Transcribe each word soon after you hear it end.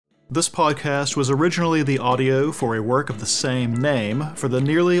This podcast was originally the audio for a work of the same name for the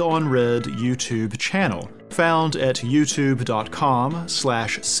Nearly on Red YouTube channel, found at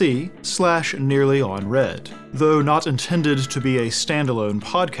youtube.com/c/nearlyonred. Though not intended to be a standalone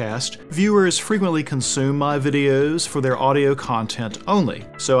podcast, viewers frequently consume my videos for their audio content only,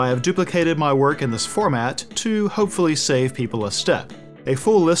 so I have duplicated my work in this format to hopefully save people a step. A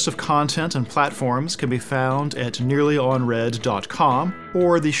full list of content and platforms can be found at nearlyonred.com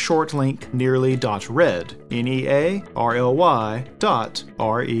or the short link nearly.red, nearly.red.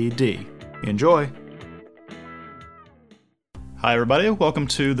 Enjoy! Hi everybody, welcome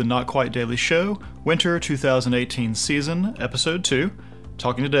to the Not Quite Daily Show, Winter 2018 Season, Episode 2,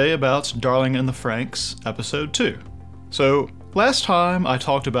 talking today about Darling in the Franxx, Episode 2. So, last time I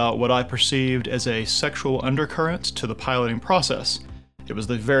talked about what I perceived as a sexual undercurrent to the piloting process. It was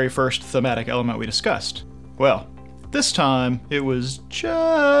the very first thematic element we discussed. Well, this time it was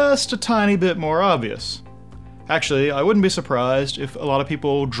just a tiny bit more obvious. Actually, I wouldn't be surprised if a lot of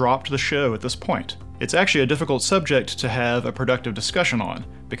people dropped the show at this point. It's actually a difficult subject to have a productive discussion on,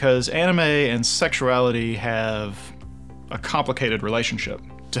 because anime and sexuality have a complicated relationship.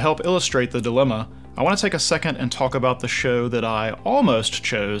 To help illustrate the dilemma, I want to take a second and talk about the show that I almost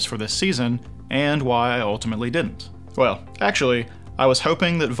chose for this season, and why I ultimately didn't. Well, actually, I was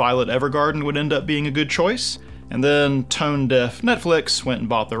hoping that Violet Evergarden would end up being a good choice, and then tone-deaf Netflix went and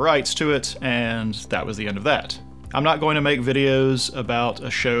bought the rights to it, and that was the end of that. I'm not going to make videos about a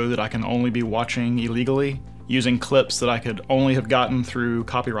show that I can only be watching illegally, using clips that I could only have gotten through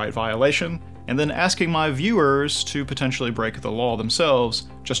copyright violation, and then asking my viewers to potentially break the law themselves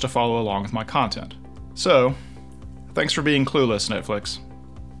just to follow along with my content. So, thanks for being clueless, Netflix.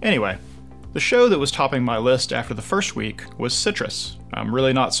 Anyway, the show that was topping my list after the first week was Citrus. I'm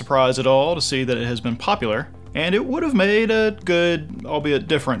really not surprised at all to see that it has been popular, and it would have made a good, albeit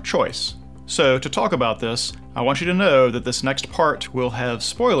different, choice. So, to talk about this, I want you to know that this next part will have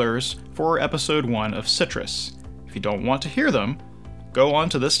spoilers for episode 1 of Citrus. If you don't want to hear them, go on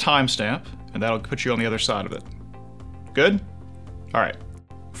to this timestamp, and that'll put you on the other side of it. Good? Alright.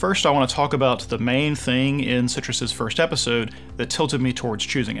 First, I want to talk about the main thing in Citrus's first episode that tilted me towards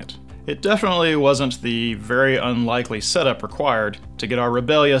choosing it. It definitely wasn't the very unlikely setup required to get our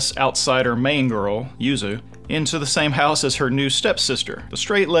rebellious outsider main girl, Yuzu, into the same house as her new stepsister, the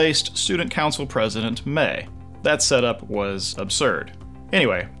straight-laced student council president, Mei. That setup was absurd.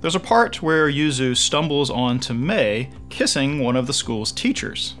 Anyway, there's a part where Yuzu stumbles onto Mei kissing one of the school's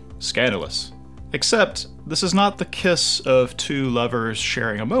teachers. Scandalous. Except, this is not the kiss of two lovers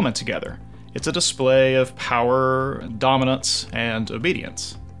sharing a moment together. It's a display of power, dominance, and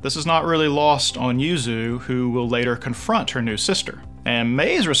obedience. This is not really lost on Yuzu, who will later confront her new sister. And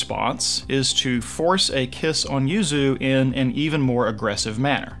Mei's response is to force a kiss on Yuzu in an even more aggressive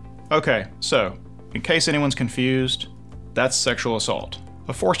manner. Okay, so, in case anyone's confused, that's sexual assault.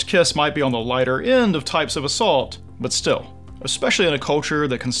 A forced kiss might be on the lighter end of types of assault, but still. Especially in a culture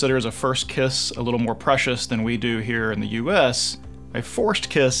that considers a first kiss a little more precious than we do here in the US, a forced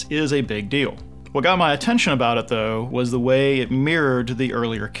kiss is a big deal. What got my attention about it, though, was the way it mirrored the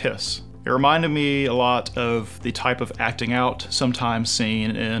earlier kiss. It reminded me a lot of the type of acting out sometimes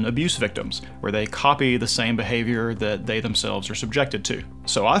seen in abuse victims, where they copy the same behavior that they themselves are subjected to.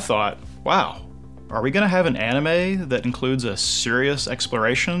 So I thought, wow, are we going to have an anime that includes a serious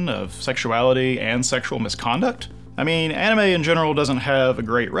exploration of sexuality and sexual misconduct? I mean, anime in general doesn't have a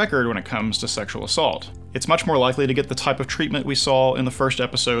great record when it comes to sexual assault. It's much more likely to get the type of treatment we saw in the first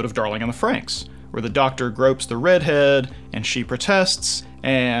episode of Darling in the Franxx, where the doctor gropes the redhead, and she protests,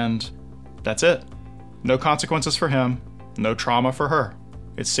 and that's it. No consequences for him, no trauma for her.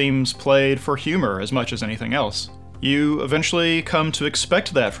 It seems played for humor as much as anything else. You eventually come to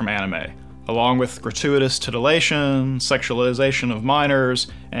expect that from anime, along with gratuitous titillation, sexualization of minors,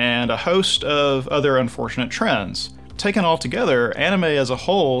 and a host of other unfortunate trends. Taken all together, anime as a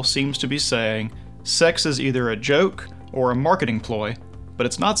whole seems to be saying, sex is either a joke or a marketing ploy, but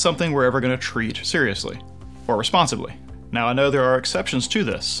it's not something we're ever going to treat seriously, or responsibly. Now, I know there are exceptions to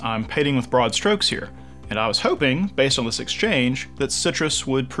this. I'm painting with broad strokes here, and I was hoping, based on this exchange, that Citrus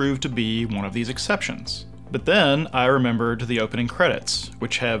would prove to be one of these exceptions. But then I remembered the opening credits,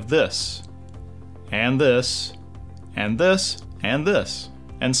 which have this, and this, and this, and this.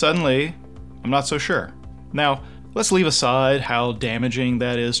 And suddenly, I'm not so sure. Now, let's leave aside how damaging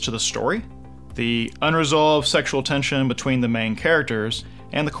that is to the story. The unresolved sexual tension between the main characters,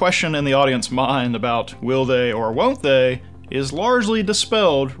 and the question in the audience mind about will they or won't they, is largely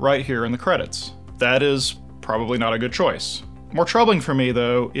dispelled right here in the credits. That is probably not a good choice. More troubling for me,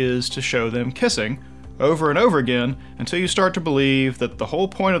 though, is to show them kissing, over and over again until you start to believe that the whole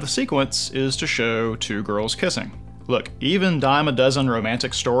point of the sequence is to show two girls kissing. Look, even dime a dozen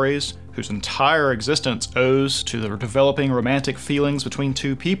romantic stories whose entire existence owes to the developing romantic feelings between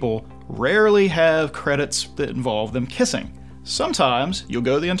two people rarely have credits that involve them kissing. Sometimes you'll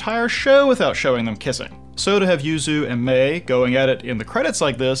go the entire show without showing them kissing. So to have Yuzu and Mei going at it in the credits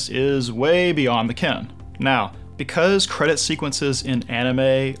like this is way beyond the ken. Now, because credit sequences in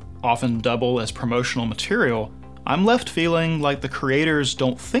anime often double as promotional material, I'm left feeling like the creators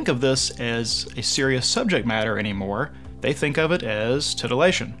don't think of this as a serious subject matter anymore. They think of it as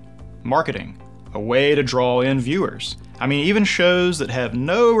titillation, marketing, a way to draw in viewers. I mean, even shows that have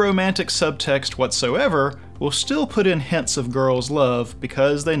no romantic subtext whatsoever will still put in hints of girls' love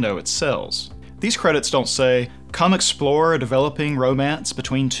because they know it sells. These credits don't say, "Come explore a developing romance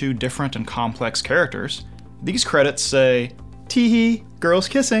between two different and complex characters." These credits say, "Teehee, girls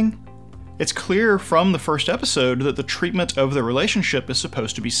kissing." It's clear from the first episode that the treatment of the relationship is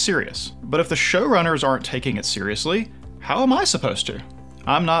supposed to be serious. But if the showrunners aren't taking it seriously, how am I supposed to?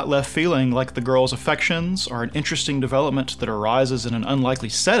 I'm not left feeling like the girls' affections are an interesting development that arises in an unlikely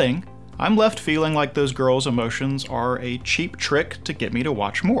setting. I'm left feeling like those girls' emotions are a cheap trick to get me to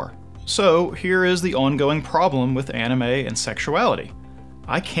watch more. So here is the ongoing problem with anime and sexuality.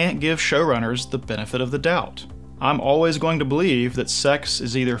 I can't give showrunners the benefit of the doubt. I'm always going to believe that sex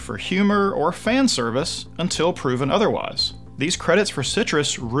is either for humor or fan service until proven otherwise. These credits for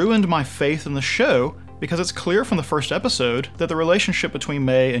Citrus ruined my faith in the show because it's clear from the first episode that the relationship between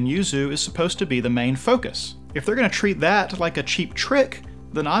Mei and Yuzu is supposed to be the main focus. If they're going to treat that like a cheap trick,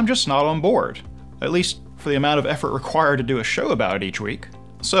 then I'm just not on board, at least for the amount of effort required to do a show about it each week.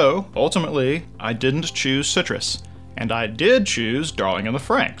 So, ultimately, I didn't choose Citrus, and I did choose Darling in the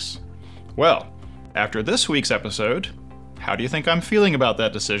Franxx. Well, after this week's episode, how do you think I'm feeling about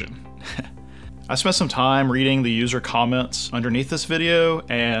that decision? I spent some time reading the user comments underneath this video,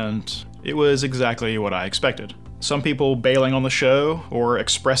 and it was exactly what I expected. Some people bailing on the show or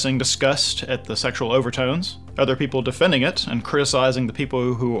expressing disgust at the sexual overtones, other people defending it and criticizing the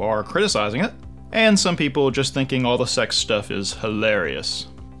people who are criticizing it, and some people just thinking all the sex stuff is hilarious.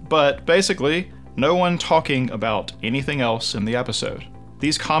 But basically, no one talking about anything else in the episode.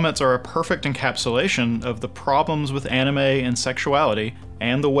 These comments are a perfect encapsulation of the problems with anime and sexuality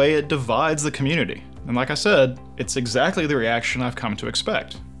and the way it divides the community. And like I said, it's exactly the reaction I've come to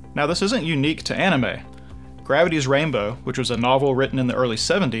expect. Now, this isn't unique to anime. Gravity's Rainbow, which was a novel written in the early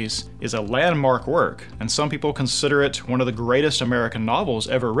 70s, is a landmark work, and some people consider it one of the greatest American novels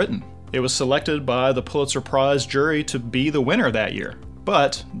ever written. It was selected by the Pulitzer Prize jury to be the winner that year.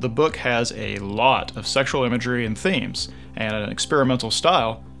 But the book has a lot of sexual imagery and themes, and an experimental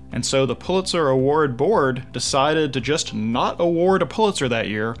style, and so the Pulitzer Award Board decided to just not award a Pulitzer that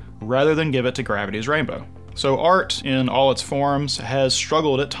year rather than give it to Gravity's Rainbow. So art, in all its forms, has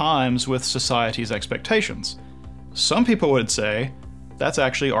struggled at times with society's expectations. Some people would say that's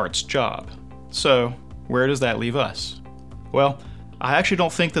actually art's job. So where does that leave us? Well, I actually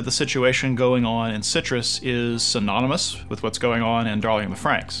don't think that the situation going on in Citrus is synonymous with what's going on in Darling in the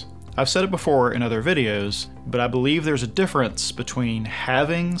Franxx. I've said it before in other videos, but I believe there's a difference between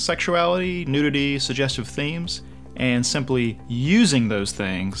having sexuality, nudity, suggestive themes, and simply using those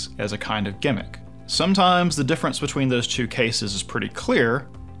things as a kind of gimmick. Sometimes the difference between those two cases is pretty clear.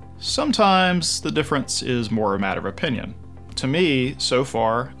 Sometimes the difference is more a matter of opinion. To me, so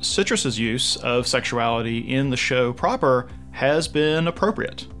far, Citrus's use of sexuality in the show proper has been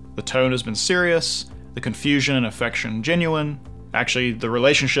appropriate. The tone has been serious, the confusion and affection genuine. Actually, the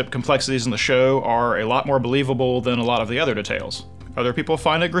relationship complexities in the show are a lot more believable than a lot of the other details. Other people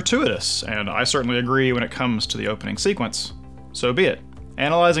find it gratuitous, and I certainly agree when it comes to the opening sequence. So be it.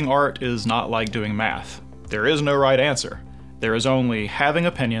 Analyzing art is not like doing math. There is no right answer. There is only having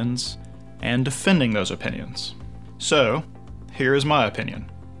opinions and defending those opinions. So, here is my opinion,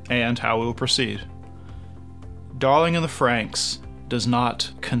 and how we will proceed. Darling in the Franxx does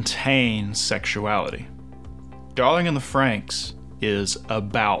not contain sexuality. Darling in the Franxx is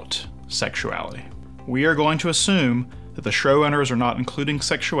about sexuality. We are going to assume that the showrunners are not including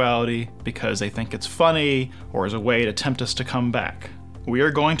sexuality because they think it's funny or as a way to tempt us to come back. We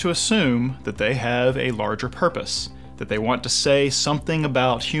are going to assume that they have a larger purpose, that they want to say something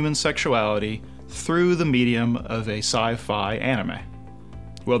about human sexuality through the medium of a sci-fi anime.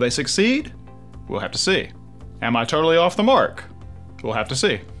 Will they succeed? We'll have to see. Am I totally off the mark? We'll have to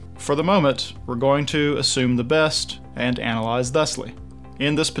see. For the moment, we're going to assume the best and analyze thusly.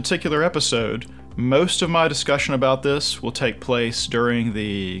 In this particular episode, most of my discussion about this will take place during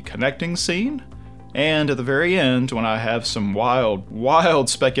the connecting scene, and at the very end, when I have some wild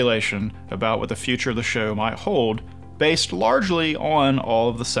speculation about what the future of the show might hold, based largely on all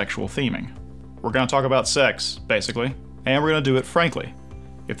of the sexual theming. We're going to talk about sex, basically, and we're going to do it frankly.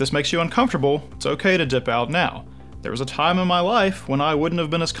 If this makes you uncomfortable, it's okay to dip out now. There was a time in my life when I wouldn't have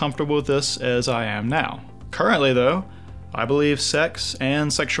been as comfortable with this as I am now. Currently, though, I believe sex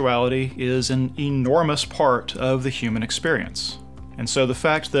and sexuality is an enormous part of the human experience. And so the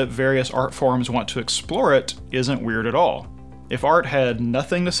fact that various art forms want to explore it isn't weird at all. If art had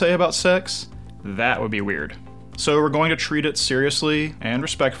nothing to say about sex, that would be weird. So we're going to treat it seriously and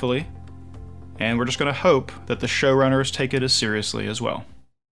respectfully, and we're just going to hope that the showrunners take it as seriously as well.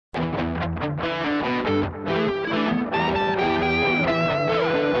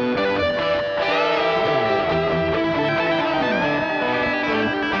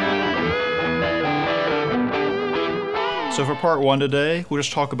 So for part 1 today, we'll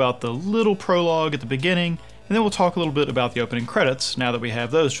just talk about the little prologue at the beginning, and then we'll talk a little bit about the opening credits now that we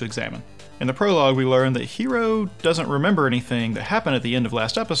have those to examine. In the prologue, we learn that Hiro doesn't remember anything that happened at the end of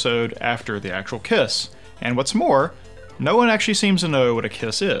last episode after the actual kiss. And what's more, no one actually seems to know what a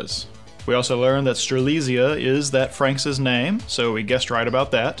kiss is. We also learn that Strelizia is that Franks' name, so we guessed right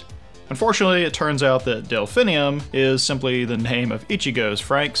about that. Unfortunately, it turns out that Delphinium is simply the name of Ichigo's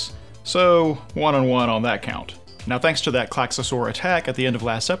Franks, so 1-on-1 on that count. Now, thanks to that Klaxosaur attack at the end of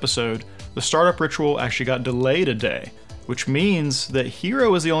last episode, the startup ritual actually got delayed a day, which means that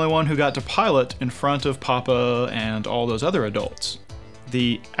Hiro is the only one who got to pilot in front of Papa and all those other adults.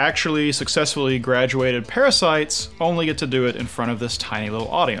 The actually successfully graduated parasites only get to do it in front of this tiny little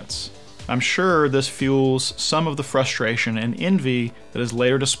audience. I'm sure this fuels some of the frustration and envy that is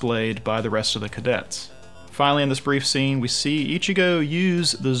later displayed by the rest of the cadets. Finally, in this brief scene, we see Ichigo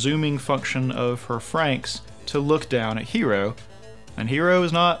use the zooming function of her Franks to look down at Hiro, and Hiro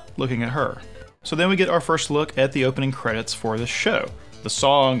is not looking at her. So then we get our first look at the opening credits for this show. The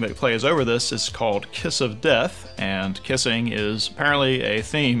song that plays over this is called Kiss of Death, and kissing is apparently a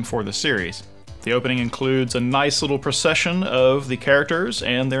theme for the series. The opening includes a nice little procession of the characters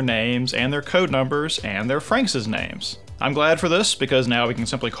and their names and their code numbers and their Franks' names. I'm glad for this because now we can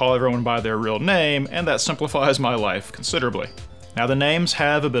simply call everyone by their real name, and that simplifies my life considerably. Now the names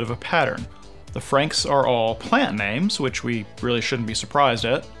have a bit of a pattern. The Franks are all plant names, which we really shouldn't be surprised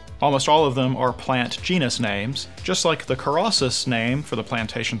at. Almost all of them are plant genus names, just like the Colossus name for the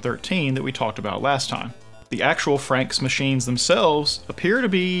Plantation 13 that we talked about last time. The actual Franks machines themselves appear to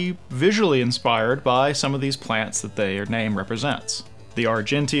be visually inspired by some of these plants that their name represents. The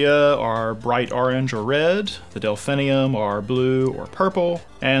Argentea are bright orange or red, the Delphinium are blue or purple,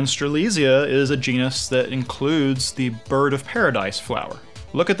 and Strelizia is a genus that includes the Bird of Paradise flower.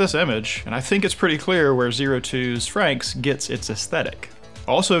 Look at this image, and I think it's pretty clear where Zero Two's Franks gets its aesthetic.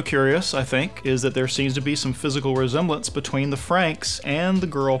 Also curious, I think, is that there seems to be some physical resemblance between the Franks and the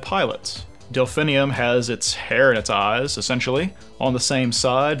girl pilots. Delphinium has its hair in its eyes, essentially, on the same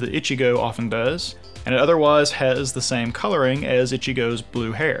side that Ichigo often does, and it otherwise has the same coloring as Ichigo's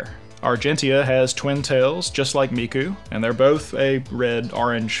blue hair. Argentea has twin tails, just like Miku, and they're both a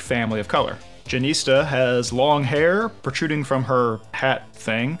red-orange family of color. Janista has long hair protruding from her hat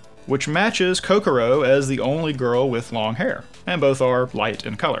thing, which matches Kokoro as the only girl with long hair, and both are light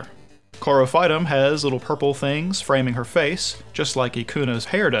in color. Chlorophytum has little purple things framing her face, just like Ikuna's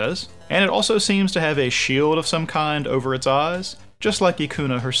hair does, and it also seems to have a shield of some kind over its eyes, just like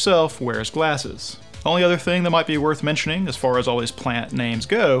Ikuna herself wears glasses. Only other thing that might be worth mentioning as far as all these plant names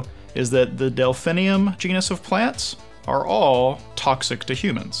go is that the Delphinium genus of plants are all toxic to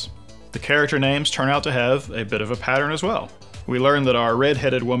humans. The character names turn out to have a bit of a pattern as well. We learn that our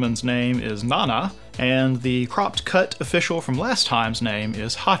red-headed woman's name is Nana, and the cropped cut official from last time's name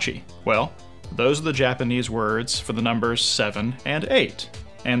is Hachi. Well, those are the Japanese words for the numbers 7 and 8.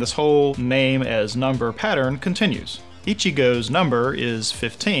 And this whole name as number pattern continues. Ichigo's number is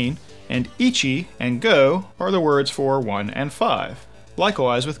 15, and Ichi and Go are the words for 1 and 5.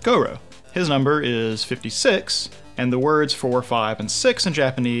 Likewise with Goro. His number is 56, and the words for 5 and 6 in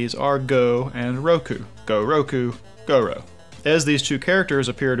Japanese are Go and Roku. Go Roku, Goro. As these two characters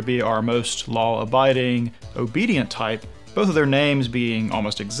appear to be our most law-abiding, obedient type, both of their names being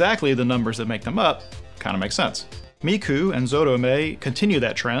almost exactly the numbers that make them up, kind of makes sense. Miku and Zorome continue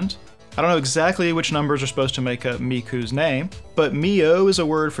that trend. I don't know exactly which numbers are supposed to make up Miku's name, but Mio is a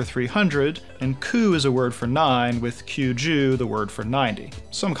word for 300, and Ku is a word for 9, with Kyuju the word for 90.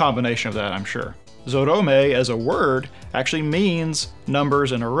 Some combination of that, I'm sure. Zorome as a word actually means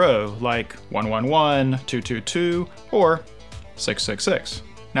numbers in a row, like 111, 222, or 666.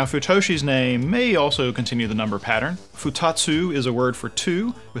 Now Futoshi's name may also continue the number pattern. Futatsu is a word for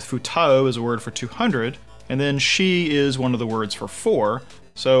 2, with Futao is a word for 200, and then Shi is one of the words for 4,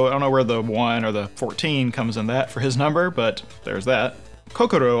 so I don't know where the 1 or the 14 comes in that for his number, but there's that.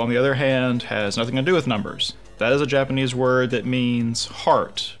 Kokoro, on the other hand, has nothing to do with numbers. That is a Japanese word that means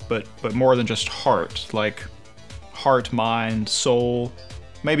heart, but more than just heart, like heart, mind, soul,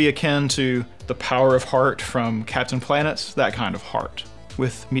 maybe akin to the power of heart from Captain Planet, that kind of heart.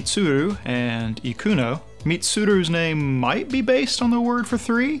 With Mitsuru and Ikuno, Mitsuru's name might be based on the word for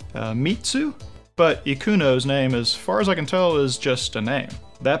 3, Mitsu, but Ikuno's name, as far as I can tell, is just a name.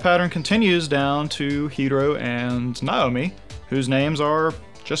 That pattern continues down to Hiro and Naomi, whose names are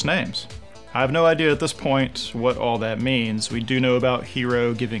just names. I have no idea at this point what all that means. We do know about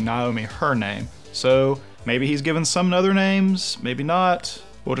Hiro giving Naomi her name, so maybe he's given some other names, maybe not.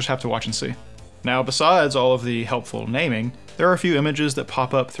 We'll just have to watch and see. Now, besides all of the helpful naming, there are a few images that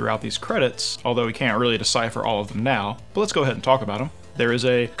pop up throughout these credits, although we can't really decipher all of them now, but let's go ahead and talk about them. There is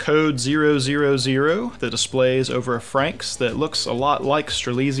a code 000 that displays over a Franks that looks a lot like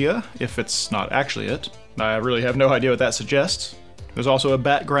Strelizia, if it's not actually it. I really have no idea what that suggests. There's also a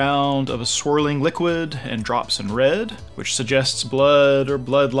background of a swirling liquid and drops in red, which suggests blood or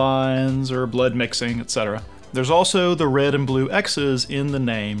bloodlines or blood mixing, etc. There's also the red and blue X's in the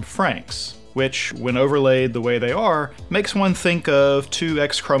name Franks, which, when overlaid the way they are, makes one think of 2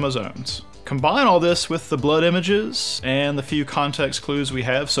 X chromosomes. Combine all this with the blood images and the few context clues we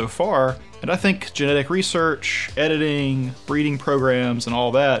have so far, and I think genetic research, editing, breeding programs, and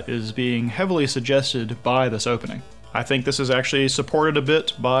all that is being heavily suggested by this opening. I think this is actually supported a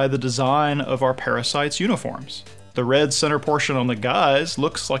bit by the design of our parasites' uniforms. The red center portion on the guys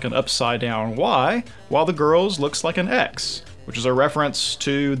looks like an upside-down Y, while the girls looks like an X, which is a reference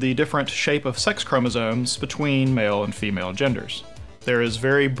to the different shape of sex chromosomes between male and female genders. There is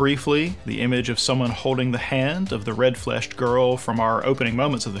very briefly the image of someone holding the hand of the red-fleshed girl from our opening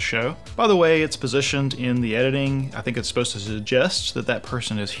moments of the show. By the way, it's positioned in the editing. I think it's supposed to suggest that that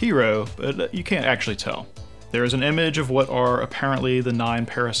person is Hiro, but you can't actually tell. There is an image of what are apparently the 9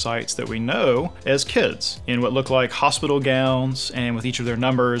 parasites that we know as kids, in what look like hospital gowns, and with each of their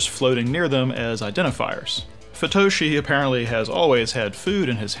numbers floating near them as identifiers. Futoshi apparently has always had food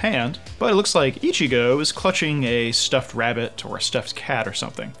in his hand, but it looks like Ichigo is clutching a stuffed rabbit or a stuffed cat or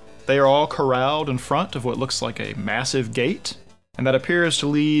something. They are all corralled in front of what looks like a massive gate, and that appears to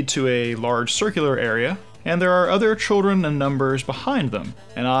lead to a large circular area, and there are other children and numbers behind them,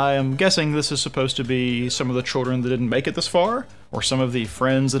 and I am guessing this is supposed to be some of the children that didn't make it this far, or some of the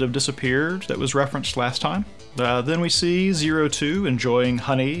friends that have disappeared that was referenced last time. Then we see 02 enjoying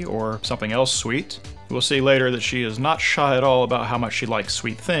honey or something else sweet. We'll see later that she is not shy at all about how much she likes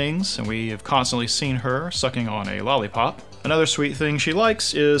sweet things, and we have constantly seen her sucking on a lollipop. Another sweet thing she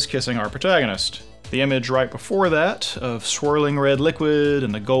likes is kissing our protagonist. The image right before that, of swirling red liquid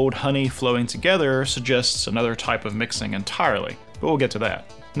and the gold honey flowing together, suggests another type of mixing entirely, but we'll get to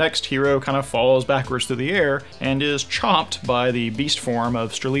that. Next, Hiro kind of falls backwards through the air and is chomped by the beast form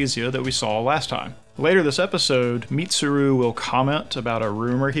of Strelizia that we saw last time. Later this episode, Mitsuru will comment about a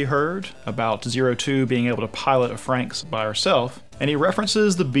rumor he heard about 02 being able to pilot a Franks by herself, and he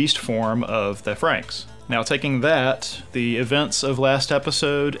references the beast form of the Franks. Now, taking that, the events of last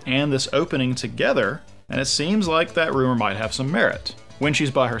episode, and this opening together, and it seems like that rumor might have some merit. When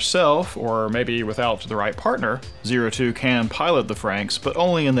she's by herself, or maybe without the right partner, 02 can pilot the Franks, but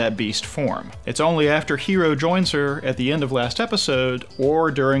only in that beast form. It's only after Hiro joins her at the end of last episode,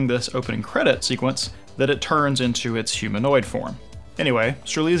 or during this opening credit sequence, that it turns into its humanoid form. Anyway,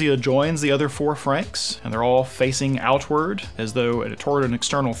 Strelizia joins the other 4 Franks, and they're all facing outward, as though toward an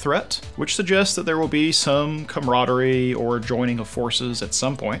external threat, which suggests that there will be some camaraderie or joining of forces at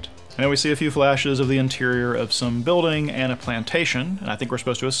some point. And then we see a few flashes of the interior of some building and a plantation, and I think we're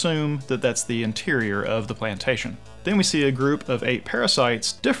supposed to assume that that's the interior of the plantation. Then we see a group of 8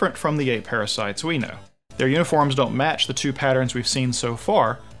 parasites different from the 8 parasites we know. Their uniforms don't match the 2 patterns we've seen so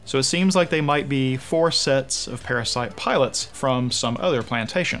far, so it seems like they might be 4 sets of parasite pilots from some other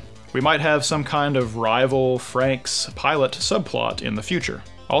plantation. We might have some kind of rival Franks pilot subplot in the future.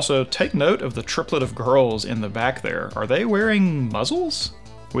 Also, take note of the triplet of girls in the back there. Are they wearing muzzles?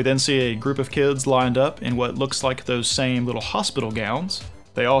 We then see a group of kids lined up in what looks like those same little hospital gowns.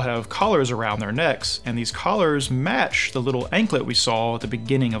 They all have collars around their necks, and these collars match the little anklet we saw at the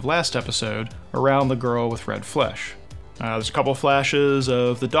beginning of last episode around the girl with red flesh. There's a couple flashes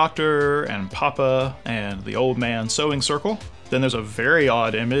of the doctor and Papa and the old man sewing circle. Then there's a very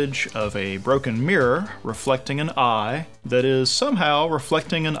odd image of a broken mirror reflecting an eye that is somehow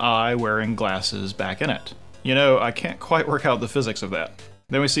reflecting an eye wearing glasses back in it. You know, I can't quite work out the physics of that.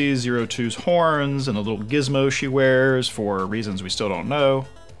 Then we see Zero Two's horns and the little gizmo she wears for reasons we still don't know.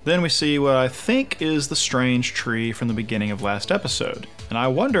 Then we see what I think is the strange tree from the beginning of last episode, and I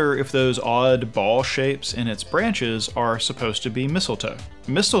wonder if those odd ball shapes in its branches are supposed to be mistletoe.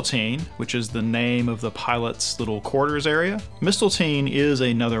 Mistletoe, which is the name of the pilot's little quarters area, mistletoe is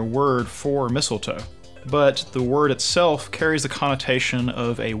another word for mistletoe, but the word itself carries the connotation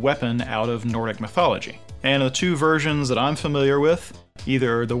of a weapon out of Nordic mythology. And the two versions that I'm familiar with,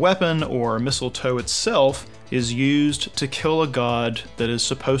 either the weapon or mistletoe itself is used to kill a god that is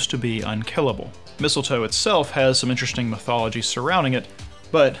supposed to be unkillable. Mistletoe itself has some interesting mythology surrounding it,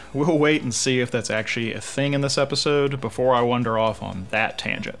 but we'll wait and see if that's actually a thing in this episode before I wander off on that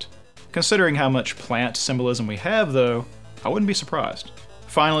tangent. Considering how much plant symbolism we have, though, I wouldn't be surprised.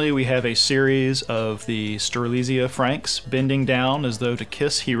 Finally, we have a series of the Strelizia Franks bending down as though to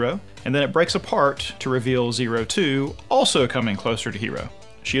kiss Hiro, and then it breaks apart to reveal Zero Two also coming closer to Hiro.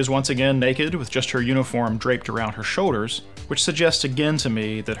 She is once again naked with just her uniform draped around her shoulders, which suggests again to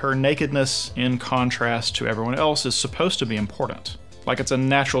me that her nakedness, in contrast to everyone else, is supposed to be important. Like it's a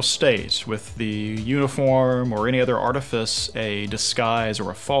natural state, with the uniform or any other artifice a disguise or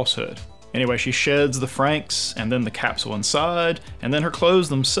a falsehood. Anyway, she sheds the Franks, and then the capsule inside, and then her clothes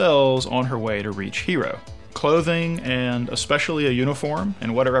themselves on her way to reach Hiro. Clothing, and especially a uniform,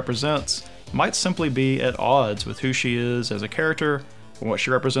 and what it represents, might simply be at odds with who she is as a character and what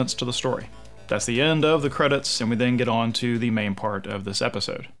she represents to the story. That's the end of the credits, and we then get on to the main part of this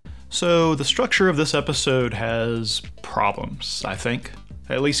episode. So, the structure of this episode has problems, I think,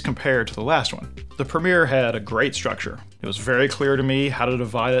 at least compared to the last one. The premiere had a great structure. It was very clear to me how to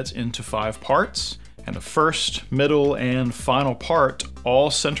divide it into 5 parts, and the first, middle, and final part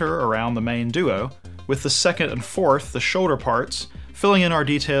all center around the main duo, with the second and fourth, the shoulder parts, filling in our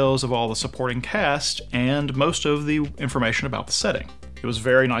details of all the supporting cast and most of the information about the setting. It was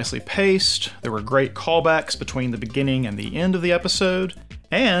very nicely paced, there were great callbacks between the beginning and the end of the episode,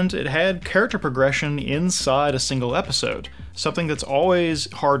 and it had character progression inside a single episode, something that's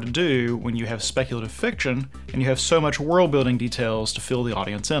always hard to do when you have speculative fiction and you have so much world-building details to fill the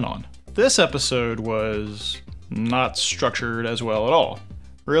audience in on. This episode was not structured as well at all.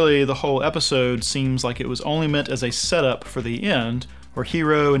 Really, the whole episode seems like it was only meant as a setup for the end, where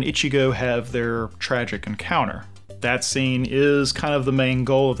Hiro and Ichigo have their tragic encounter. That scene is kind of the main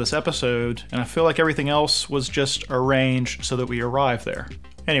goal of this episode, and I feel like everything else was just arranged so that we arrive there.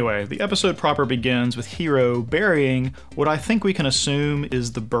 Anyway, the episode proper begins with Hiro burying what I think we can assume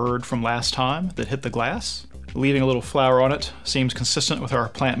is the bird from last time that hit the glass. Leaving a little flower on it seems consistent with our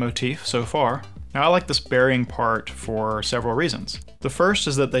plant motif so far. Now, I like this burying part for several reasons. The first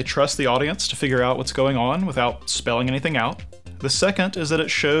is that they trust the audience to figure out what's going on without spelling anything out. The second is that it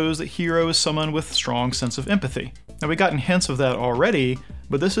shows that Hiro is someone with strong sense of empathy. Now, we've gotten hints of that already,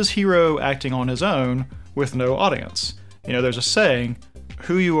 but this is Hiro acting on his own with no audience. You know, there's a saying,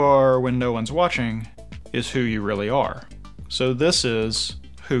 who you are when no one's watching is who you really are. So this is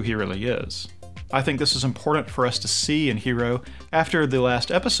who he really is. I think this is important for us to see in Hiro after the last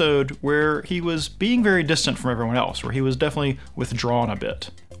episode where he was being very distant from everyone else, where he was definitely withdrawn a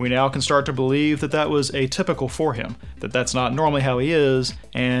bit. We now can start to believe that that was atypical for him, that that's not normally how he is,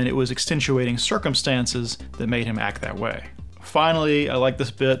 and it was extenuating circumstances that made him act that way. Finally, I like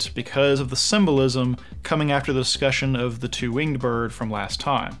this bit because of the symbolism coming after the discussion of the two-winged bird from last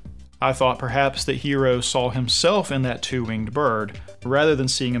time. I thought perhaps that Hiro saw himself in that two-winged bird, rather than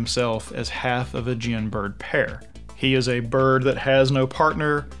seeing himself as half of a Jin bird pair. He is a bird that has no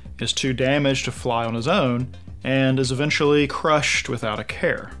partner, is too damaged to fly on his own, and is eventually crushed without a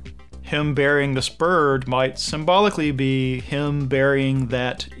care. Him burying this bird might symbolically be him burying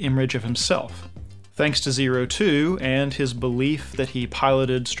that image of himself. Thanks to Zero Two and his belief that he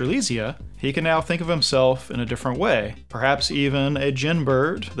piloted Strelizia, he can now think of himself in a different way, perhaps even a Jin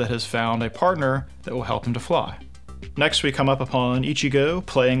bird that has found a partner that will help him to fly. Next, we come up upon Ichigo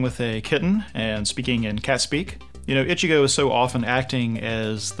playing with a kitten and speaking in cat speak. You know, Ichigo is so often acting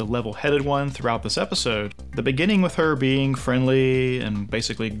as the level-headed one throughout this episode. The beginning with her being friendly and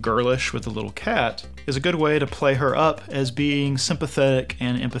basically girlish with the little cat is a good way to play her up as being sympathetic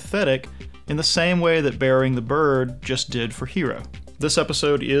and empathetic in the same way that burying the bird just did for Hiro. This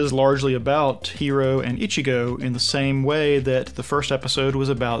episode is largely about Hiro and Ichigo in the same way that the first episode was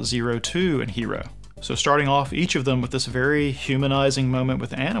about Zero Two and Hiro. So starting off each of them with this very humanizing moment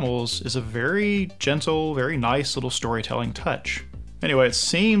with animals is a very gentle, very nice little storytelling touch. Anyway, it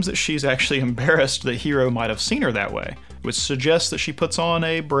seems that she's actually embarrassed that Hiro might have seen her that way, which suggests that she puts on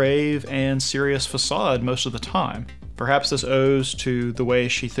a brave and serious facade most of the time. Perhaps this owes to the way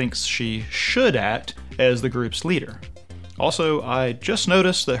she thinks she should act as the group's leader. Also, I just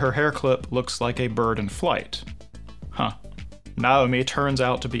noticed that her hair clip looks like a bird in flight. Huh. Naomi turns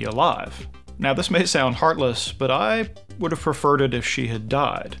out to be alive. Now, this may sound heartless, but I would have preferred it if she had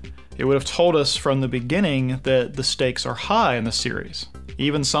died. It would have told us from the beginning that the stakes are high in the series.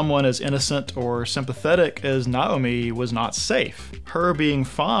 Even someone as innocent or sympathetic as Naomi was not safe. Her being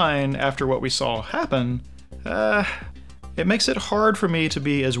fine after what we saw happen, it makes it hard for me to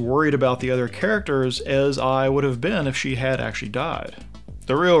be as worried about the other characters as I would have been if she had actually died.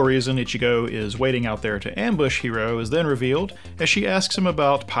 The real reason Ichigo is waiting out there to ambush Hiro is then revealed as she asks him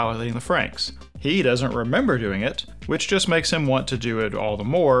about piloting the Franxx. He doesn't remember doing it, which just makes him want to do it all the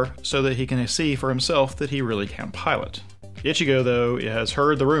more so that he can see for himself that he really can pilot. Ichigo, though, has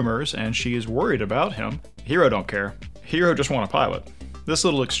heard the rumors and she is worried about him. Hiro don't care. Hiro just want to pilot. This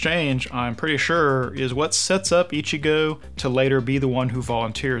little exchange, I'm pretty sure, is what sets up Ichigo to later be the one who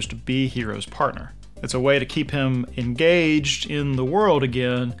volunteers to be Hiro's partner. It's a way to keep him engaged in the world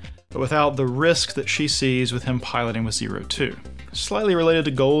again, but without the risk that she sees with him piloting with Zero Two. Slightly related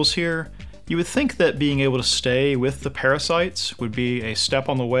to goals here, you would think that being able to stay with the parasites would be a step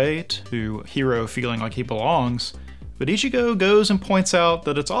on the way to Hiro feeling like he belongs, but Ichigo goes and points out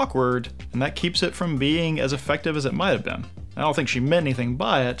that it's awkward, and that keeps it from being as effective as it might have been. I don't think she meant anything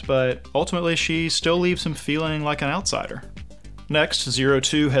by it, but ultimately she still leaves him feeling like an outsider. Next, Zero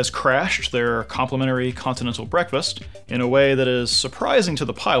Two has crashed their complimentary continental breakfast in a way that is surprising to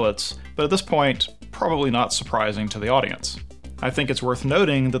the pilots, but at this point, probably not surprising to the audience. I think it's worth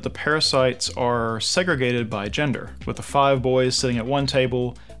noting that the parasites are segregated by gender, with the 5 boys sitting at one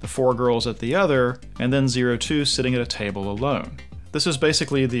table, the 4 girls at the other, and then Zero Two sitting at a table alone. This is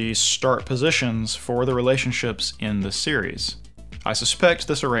basically the start positions for the relationships in the series. I suspect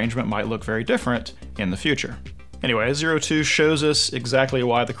this arrangement might look very different in the future. Anyway, Zero Two shows us exactly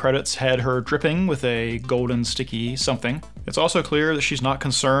why the credits had her dripping with a golden sticky something. It's also clear that she's not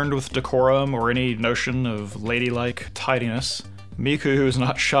concerned with decorum or any notion of ladylike tidiness. Miku is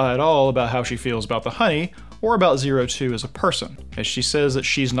not shy at all about how she feels about the honey, or about Zero Two as a person, as she says that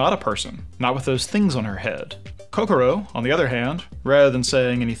she's not a person, not with those things on her head. Kokoro, on the other hand, rather than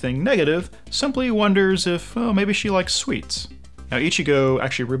saying anything negative, simply wonders if, maybe she likes sweets. Now, Ichigo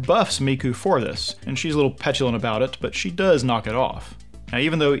actually rebuffs Miku for this, and she's a little petulant about it, but she does knock it off. Now,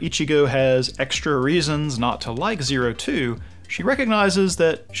 even though Ichigo has extra reasons not to like Zero Two, she recognizes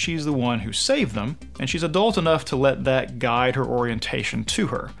that she's the one who saved them, and she's adult enough to let that guide her orientation to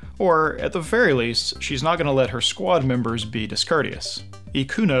her. Or, at the very least, she's not going to let her squad members be discourteous.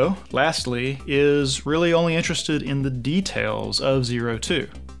 Ikuno, lastly, is really only interested in the details of Zero Two,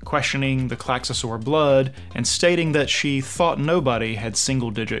 questioning the Klaxosaur blood and stating that she thought nobody had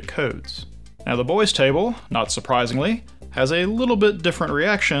single-digit codes. Now, the boys' table, not surprisingly, has a little bit different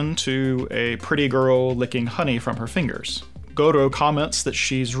reaction to a pretty girl licking honey from her fingers. Goro comments that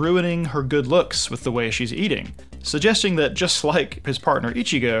she's ruining her good looks with the way she's eating, suggesting that just like his partner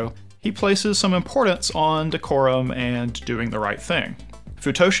Ichigo, he places some importance on decorum and doing the right thing.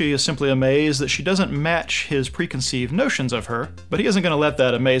 Futoshi is simply amazed that she doesn't match his preconceived notions of her, but he isn't going to let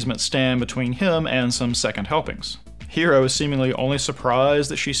that amazement stand between him and some second helpings. Hiro is seemingly only surprised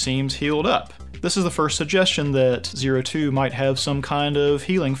that she seems healed up. This is the first suggestion that Zero Two might have some kind of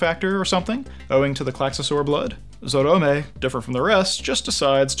healing factor or something, owing to the Klaxosaur blood. Zorome, different from the rest, just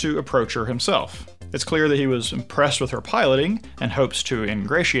decides to approach her himself. It's clear that he was impressed with her piloting and hopes to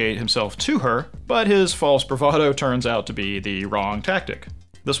ingratiate himself to her, but his false bravado turns out to be the wrong tactic.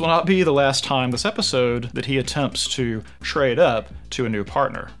 This will not be the last time this episode that he attempts to trade up to a new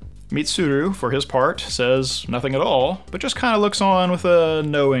partner. Mitsuru, for his part, says nothing at all, but just kind of looks on with a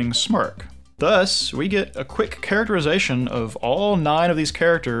knowing smirk. Thus, we get a quick characterization of all 9 of these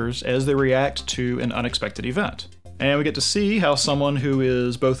characters as they react to an unexpected event. And we get to see how someone who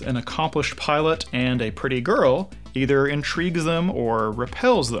is both an accomplished pilot and a pretty girl either intrigues them or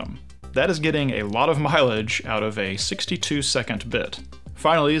repels them. That is getting a lot of mileage out of a 62-second bit.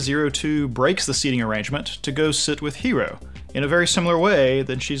 Finally, Zero Two breaks the seating arrangement to go sit with Hiro, in a very similar way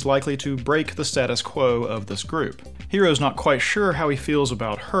that she's likely to break the status quo of this group. Hiro's not quite sure how he feels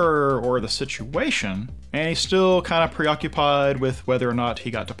about her or the situation, and he's still kind of preoccupied with whether or not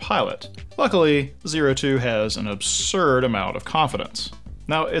he got to pilot. Luckily, Zero Two has an absurd amount of confidence.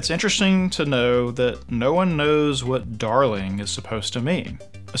 Now, it's interesting to know that no one knows what darling is supposed to mean,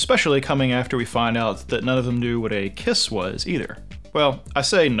 especially coming after we find out that none of them knew what a kiss was either. Well, I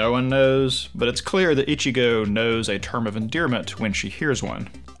say no one knows, but it's clear that Ichigo knows a term of endearment when she hears one.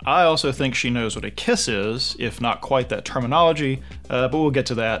 I also think she knows what a kiss is, if not quite that terminology, but we'll get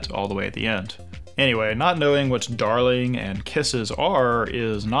to that all the way at the end. Anyway, not knowing what darling and kisses are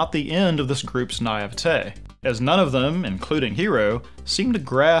is not the end of this group's naivete. as none of them, including Hiro, seem to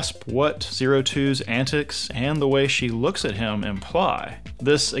grasp what Zero Two's antics and the way she looks at him imply.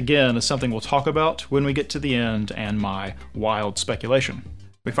 This, again, is something we'll talk about when we get to the end and my wild speculation.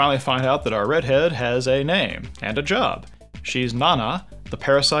 We finally find out that our redhead has a name and a job. She's Nana, the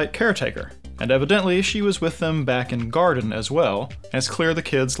parasite caretaker. And evidently she was with them back in Garden as well, and it's clear the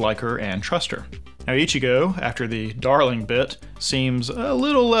kids like her and trust her. Now Ichigo, after the darling bit, seems a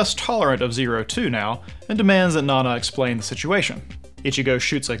little less tolerant of Zero Two now, and demands that Nana explain the situation. Ichigo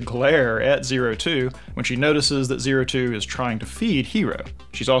shoots a glare at Zero Two when she notices that Zero Two is trying to feed Hiro.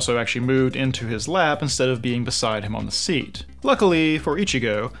 She's also actually moved into his lap instead of being beside him on the seat. Luckily for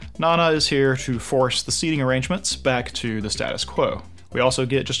Ichigo, Nana is here to force the seating arrangements back to the status quo. We also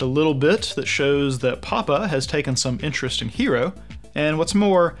get just a little bit that shows that Papa has taken some interest in Hiro, and what's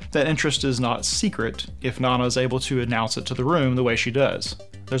more, that interest is not secret if Nana is able to announce it to the room the way she does.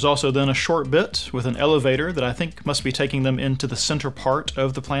 There's also then a short bit with an elevator that I think must be taking them into the center part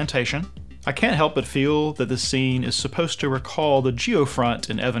of the plantation. I can't help but feel that this scene is supposed to recall the Geofront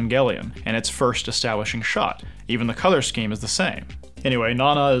in Evangelion and its first establishing shot. Even the color scheme is the same. Anyway,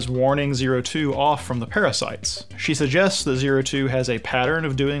 Nana is warning Zero Two off from the parasites. She suggests that Zero Two has a pattern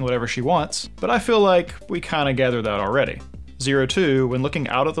of doing whatever she wants, but I feel like we kinda gathered that already. Zero Two, when looking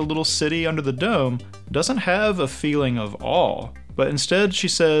out at the little city under the dome, doesn't have a feeling of awe, but instead she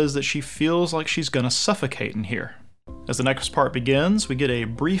says that she feels like she's gonna suffocate in here. As the next part begins, we get a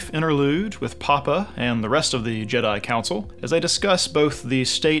brief interlude with Papa and the rest of the Jedi Council as they discuss both the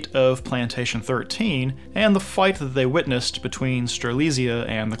state of Plantation 13 and the fight that they witnessed between Strelizia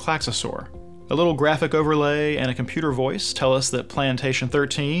and the Klaxosaur. A little graphic overlay and a computer voice tell us that Plantation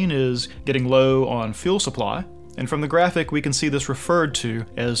 13 is getting low on fuel supply, and from the graphic we can see this referred to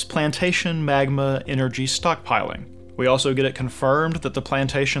as Plantation Magma Energy Stockpiling. We also get it confirmed that the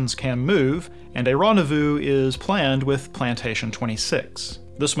plantations can move, and a rendezvous is planned with Plantation 26.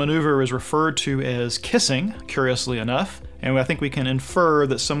 This maneuver is referred to as kissing, curiously enough, and I think we can infer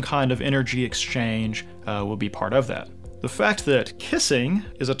that some kind of energy exchange will be part of that. The fact that kissing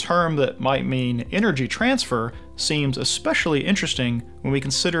is a term that might mean energy transfer seems especially interesting when we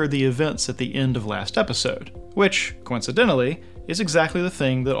consider the events at the end of last episode, which, coincidentally, is exactly the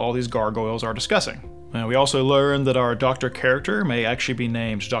thing that all these gargoyles are discussing. We also learn that our Doctor character may actually be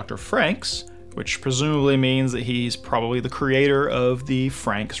named Dr. Franks, which presumably means that he's probably the creator of the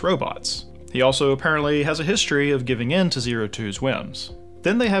Franks robots. He also apparently has a history of giving in to Zero Two's whims.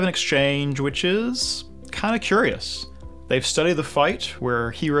 Then they have an exchange which is kinda curious. They've studied the fight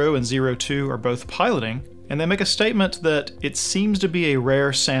where Hiro and Zero Two are both piloting, and they make a statement that it seems to be a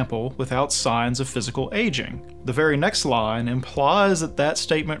rare sample without signs of physical aging. The very next line implies that that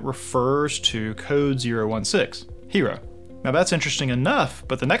statement refers to Code 016, Hiro. Now that's interesting enough,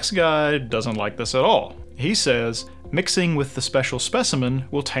 but the next guy doesn't like this at all. He says, mixing with the special specimen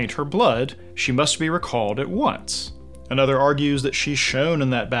will taint her blood, she must be recalled at once. Another argues that she's shown in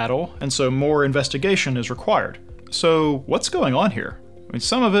that battle, and so more investigation is required. So what's going on here? I mean,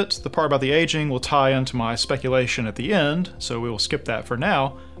 some of it, the part about the aging, will tie into my speculation at the end, so we will skip that for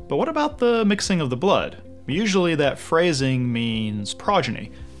now, but what about the mixing of the blood? Usually that phrasing means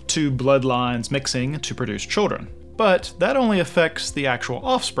progeny, two bloodlines mixing to produce children. But that only affects the actual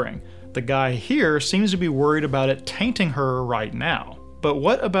offspring. The guy here seems to be worried about it tainting her right now. But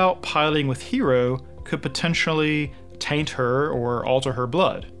what about piloting with Hiro could potentially taint her or alter her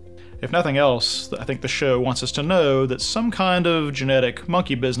blood? If nothing else, I think the show wants us to know that some kind of genetic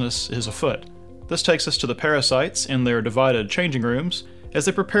monkey business is afoot. This takes us to the parasites in their divided changing rooms as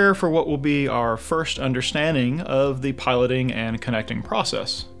they prepare for what will be our first understanding of the piloting and connecting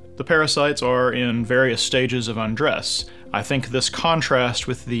process. The parasites are in various stages of undress. I think this contrast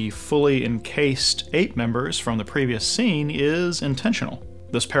with the fully encased ape members from the previous scene is intentional.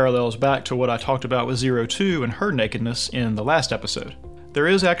 This parallels back to what I talked about with Zero Two and her nakedness in the last episode. There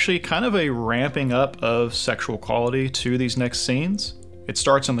is actually kind of a ramping up of sexual quality to these next scenes. It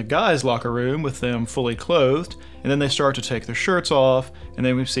starts in the guys' locker room with them fully clothed, and then they start to take their shirts off, and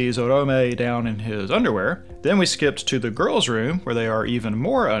then we see Zorome down in his underwear. Then we skipped to the girls' room where they are even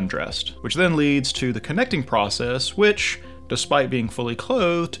more undressed, which then leads to the connecting process, which, despite being fully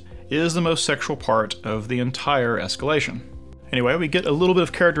clothed, is the most sexual part of the entire escalation. Anyway, we get a little bit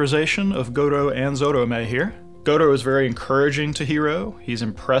of characterization of Goro and Zorome here. Goro is very encouraging to Hiro, he's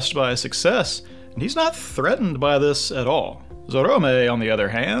impressed by his success, and he's not threatened by this at all. Zorome, on the other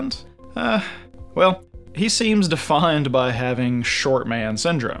hand, he seems defined by having short man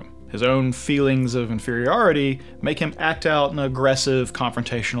syndrome. His own feelings of inferiority make him act out in an aggressive,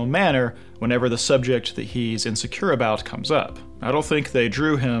 confrontational manner whenever the subject that he's insecure about comes up. I don't think they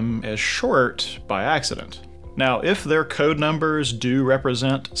drew him as short by accident. Now, if their code numbers do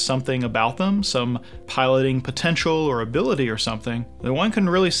represent something about them, some piloting potential or ability or something, then one can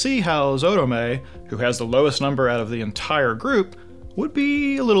really see how Zorome, who has the lowest number out of the entire group, would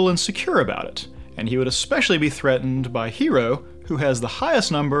be a little insecure about it. And he would especially be threatened by Hiro, who has the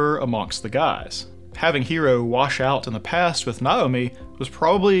highest number amongst the guys. Having Hiro wash out in the past with Naomi was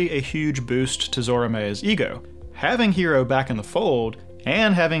probably a huge boost to Zorome's ego. Having Hiro back in the fold,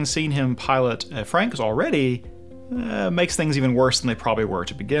 and having seen him pilot Franxx already, makes things even worse than they probably were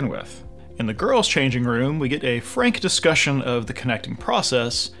to begin with. In the girls' changing room, we get a frank discussion of the connecting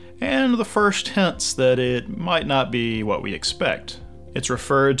process, and the first hints that it might not be what we expect. It's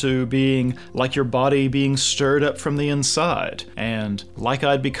referred to being like your body being stirred up from the inside, and like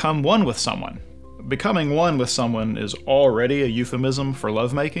I'd become one with someone. Becoming one with someone is already a euphemism for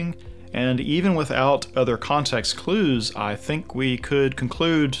lovemaking, and even without other context clues, I think we could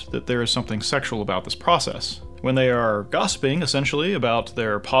conclude that there is something sexual about this process. When they are gossiping, essentially, about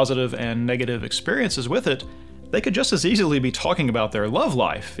their positive and negative experiences with it, they could just as easily be talking about their love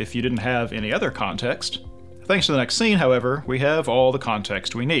life if you didn't have any other context. Thanks to the next scene, however, we have all the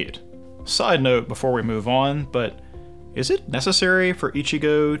context we need. Side note before we move on, but is it necessary for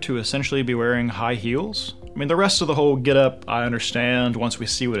Ichigo to essentially be wearing high heels? I mean, the rest of the whole get-up I understand once we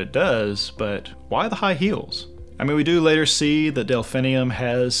see what it does, but why the high heels? I mean, we do later see that Delphinium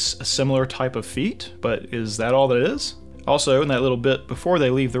has a similar type of feet, but is that all that it is? Also, in that little bit before they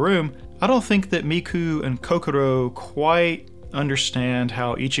leave the room, I don't think that Miku and Kokoro quite understand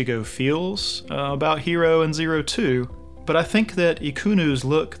how Ichigo feels about Hiro and Zero too, but I think that Ikunu's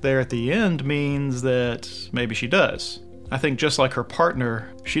look there at the end means that maybe she does. I think just like her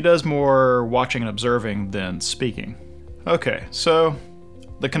partner, she does more watching and observing than speaking. Okay, so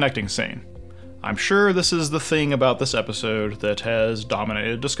the connecting scene. I'm sure this is the thing about this episode that has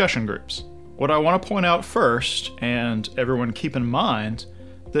dominated discussion groups. What I want to point out first, and everyone keep in mind,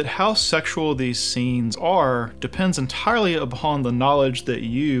 that how sexual these scenes are depends entirely upon the knowledge that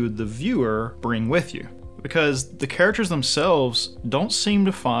you, the viewer, bring with you. Because the characters themselves don't seem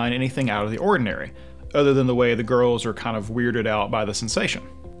to find anything out of the ordinary, other than the way the girls are kind of weirded out by the sensation.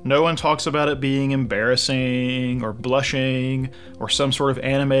 No one talks about it being embarrassing or blushing or some sort of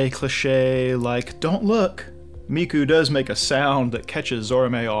anime cliche like, "Don't look." Miku does make a sound that catches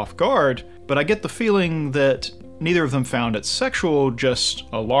Zorome off guard, but I get the feeling that neither of them found it sexual, just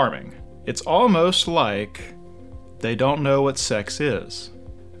alarming. It's almost like they don't know what sex is.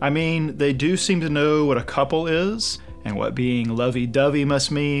 I mean, they do seem to know what a couple is and what being lovey-dovey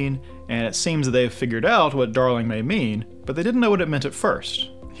must mean, and it seems that they've figured out what darling may mean, but they didn't know what it meant at first.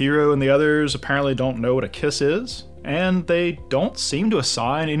 Hiro and the others apparently don't know what a kiss is, and they don't seem to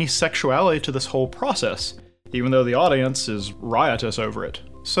assign any sexuality to this whole process, even though the audience is riotous over it.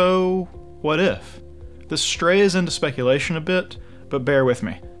 So, what if? This strays into speculation a bit, but bear with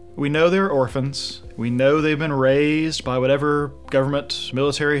me. We know they're orphans, we know they've been raised by whatever government,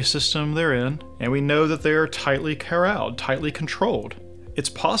 military system they're in, and we know that they're tightly corralled, tightly controlled. It's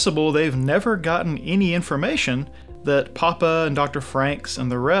possible they've never gotten any information that Papa and Dr. Franxx and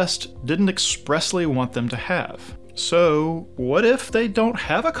the rest didn't expressly want them to have. So, what if they don't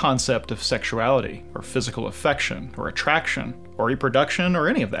have a concept of sexuality, or physical affection, or attraction, or reproduction, or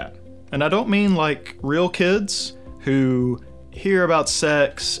any of that? And I don't mean like real kids who hear about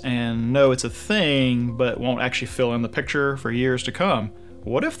sex and know it's a thing, but won't actually fill in the picture for years to come.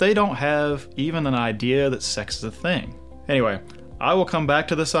 What if they don't have even an idea that sex is a thing? Anyway, I will come back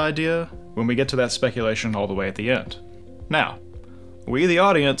to this idea when we get to that speculation all the way at the end. Now, we the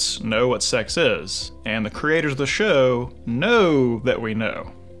audience know what sex is, and the creators of the show know that we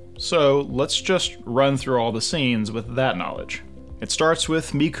know. So let's just run through all the scenes with that knowledge. It starts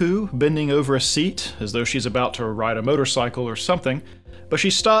with Miku bending over a seat as though she's about to ride a motorcycle or something, but she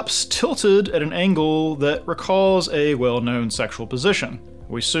stops tilted at an angle that recalls a well-known sexual position.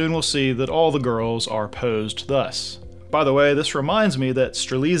 We soon will see that all the girls are posed thus. By the way, this reminds me that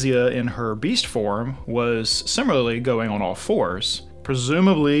Strelitzia in her beast form was similarly going on all fours.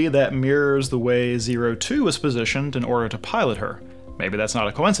 Presumably that mirrors the way Zero 2 was positioned in order to pilot her. Maybe that's not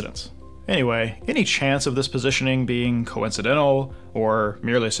a coincidence. Anyway, any chance of this positioning being coincidental or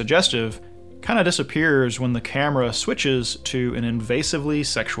merely suggestive kind of disappears when the camera switches to an invasively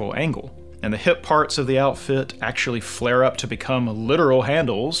sexual angle, and the hip parts of the outfit actually flare up to become literal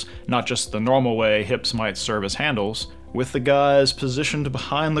handles, not just the normal way hips might serve as handles, with the guys positioned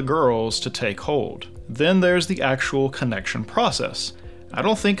behind the girls to take hold. Then there's the actual connection process. I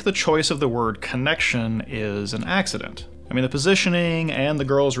don't think the choice of the word connection is an accident. I mean, the positioning and the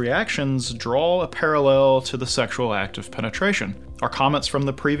girls' reactions draw a parallel to the sexual act of penetration. Our comments from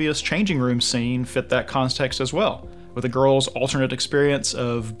the previous changing room scene fit that context as well, with a girl's alternate experience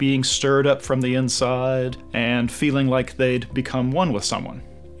of being stirred up from the inside and feeling like they'd become one with someone.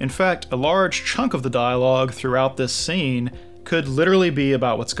 In fact, a large chunk of the dialogue throughout this scene could literally be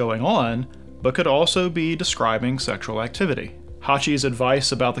about what's going on, but could also be describing sexual activity. Hachi's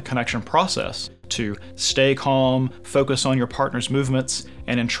advice about the connection process, to stay calm, focus on your partner's movements,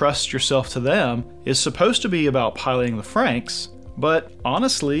 and entrust yourself to them, is supposed to be about piloting the Franxx, but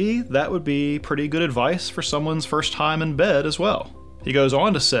honestly, that would be pretty good advice for someone's first time in bed as well. He goes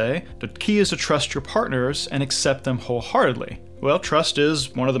on to say, the key is to trust your partners and accept them wholeheartedly. Well, trust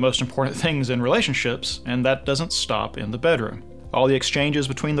is one of the most important things in relationships, and that doesn't stop in the bedroom. All the exchanges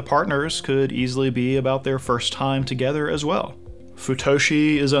between the partners could easily be about their first time together as well.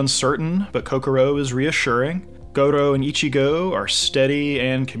 Futoshi is uncertain, but Kokoro is reassuring. Goro and Ichigo are steady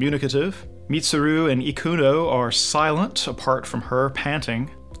and communicative. Mitsuru and Ikuno are silent, apart from her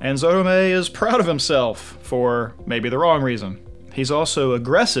panting. And Zorome is proud of himself, for maybe the wrong reason. He's also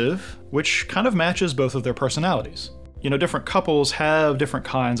aggressive, which kind of matches both of their personalities. You know, different couples have different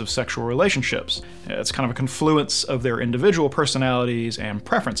kinds of sexual relationships. It's kind of a confluence of their individual personalities and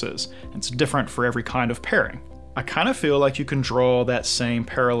preferences. It's different for every kind of pairing. I kind of feel like you can draw that same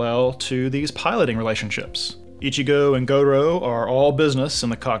parallel to these piloting relationships. Ichigo and Goro are all business in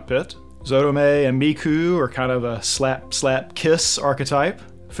the cockpit. Zorome and Miku are kind of a slap-slap-kiss archetype.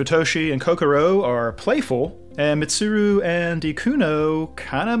 Futoshi and Kokoro are playful. And Mitsuru and Ikuno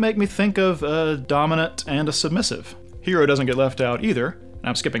kind of make me think of a dominant and a submissive. Hiro doesn't get left out either.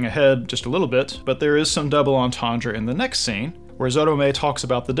 I'm skipping ahead just a little bit, but there is some double entendre in the next scene, where Zorome talks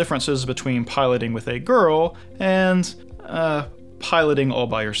about the differences between piloting with a girl and piloting all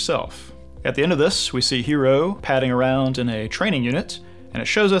by yourself. At the end of this, we see Hiro padding around in a training unit, and it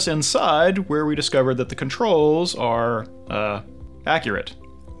shows us inside where we discovered that the controls are, accurate.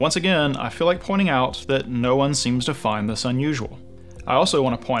 Once again, I feel like pointing out that no one seems to find this unusual. I also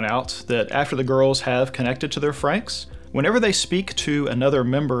want to point out that after the girls have connected to their Franxx, whenever they speak to another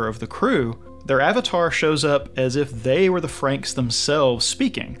member of the crew, their avatar shows up as if they were the Franxx themselves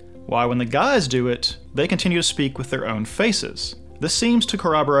speaking, while when the guys do it, they continue to speak with their own faces. This seems to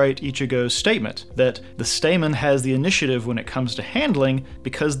corroborate Ichigo's statement that the Stamen has the initiative when it comes to handling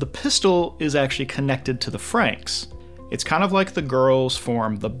because the pistol is actually connected to the Franxx. It's kind of like the girls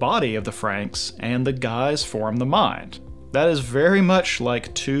form the body of the Franxx and the guys form the mind. That is very much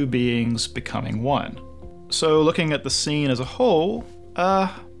like two beings becoming one. So looking at the scene as a whole,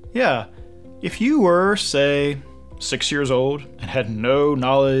 if you were, say, 6 years old and had no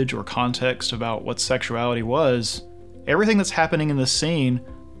knowledge or context about what sexuality was, everything that's happening in this scene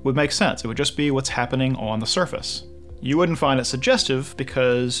would make sense. It would just be what's happening on the surface. You wouldn't find it suggestive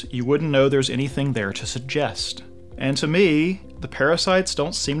because you wouldn't know there's anything there to suggest. And to me, the parasites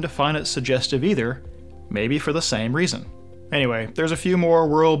don't seem to find it suggestive either, maybe for the same reason. Anyway, there's a few more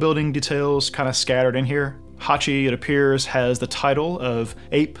world-building details kind of scattered in here. Hachi, it appears, has the title of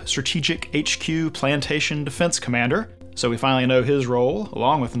Ape Strategic HQ Plantation Defense Commander, so we finally know his role,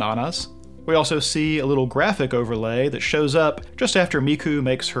 along with Nana's. We also see a little graphic overlay that shows up just after Miku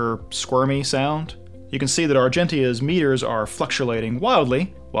makes her squirmy sound. You can see that Argentia's meters are fluctuating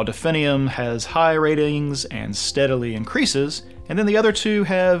wildly, while Definium has high ratings and steadily increases, and then the other two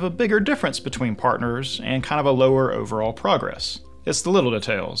have a bigger difference between partners and kind of a lower overall progress. It's the little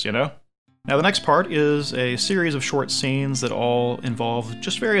details, you know? Now the next part is a series of short scenes that all involve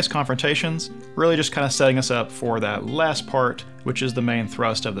just various confrontations, really just kind of setting us up for that last part, which is the main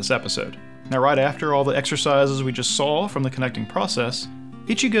thrust of this episode. Now right after all the exercises we just saw from the connecting process,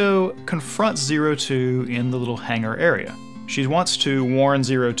 Ichigo confronts Zero Two in the little hangar area. She wants to warn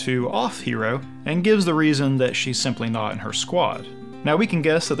Zero Two off Hiro, and gives the reason that she's simply not in her squad. Now we can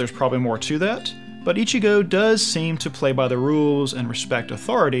guess that there's probably more to that, but Ichigo does seem to play by the rules and respect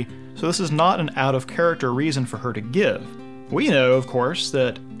authority, so this is not an out-of-character reason for her to give. We know, of course,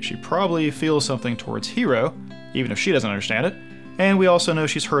 that she probably feels something towards Hiro, even if she doesn't understand it, and we also know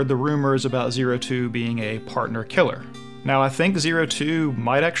she's heard the rumors about Zero Two being a partner killer. Now I think Zero Two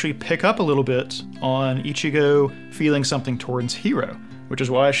might actually pick up a little bit on Ichigo feeling something towards Hiro, which is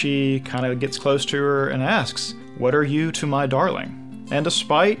why she kind of gets close to her and asks, "What are you to my darling?" And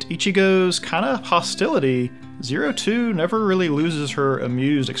despite Ichigo's kind of hostility, Zero Two never really loses her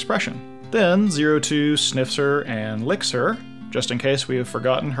amused expression. Then Zero Two sniffs her and licks her, just in case we have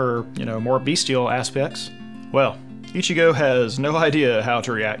forgotten her, more bestial aspects. Well, Ichigo has no idea how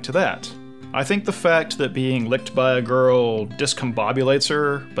to react to that. I think the fact that being licked by a girl discombobulates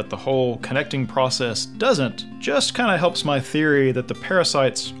her, but the whole connecting process doesn't, just kind of helps my theory that the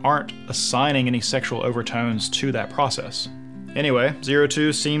parasites aren't assigning any sexual overtones to that process. Anyway, Zero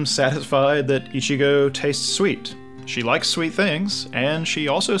Two seems satisfied that Ichigo tastes sweet. She likes sweet things, and she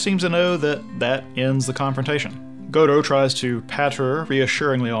also seems to know that that ends the confrontation. Goto tries to pat her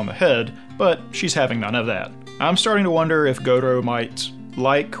reassuringly on the head, but she's having none of that. I'm starting to wonder if Goto might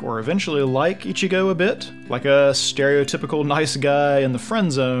like or eventually like Ichigo a bit, like a stereotypical nice guy in the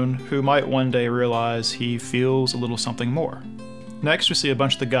friend zone who might one day realize he feels a little something more. Next, we see a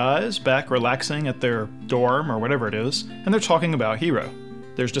bunch of the guys back relaxing at their dorm or whatever it is, and they're talking about Hiro.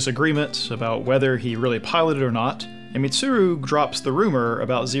 There's disagreement about whether he really piloted or not, and Mitsuru drops the rumor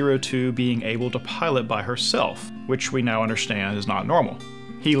about Zero Two being able to pilot by herself, which we now understand is not normal.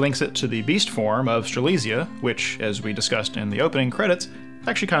 He links it to the beast form of Strelitzia, which, as we discussed in the opening credits,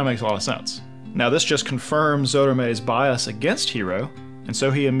 actually kind of makes a lot of sense. Now this just confirms Zotome's bias against Hiro, and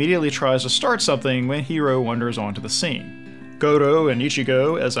so he immediately tries to start something when Hiro wanders onto the scene. Goto and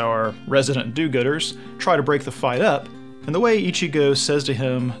Ichigo, as our resident do-gooders, try to break the fight up, and the way Ichigo says to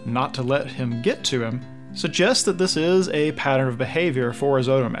him not to let him get to him suggests that this is a pattern of behavior for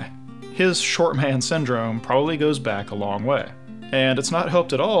Zotome. His short man syndrome probably goes back a long way. And it's not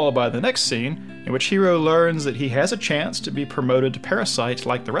helped at all by the next scene, in which Hiro learns that he has a chance to be promoted to Parasite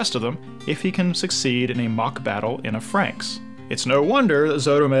like the rest of them if he can succeed in a mock battle in a Franxx. It's no wonder that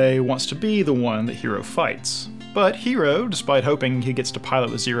Zotome wants to be the one that Hiro fights. But Hiro, despite hoping he gets to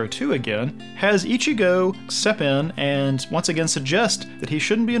pilot with Zero Two again, has Ichigo step in and once again suggest that he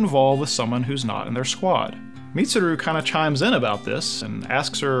shouldn't be involved with someone who's not in their squad. Mitsuru kind of chimes in about this and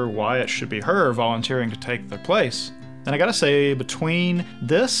asks her why it should be her volunteering to take their place. And I gotta say, between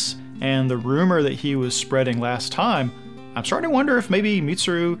this and the rumor that he was spreading last time, I'm starting to wonder if maybe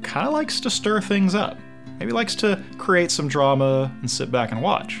Mitsuru kind of likes to stir things up. Maybe likes to create some drama and sit back and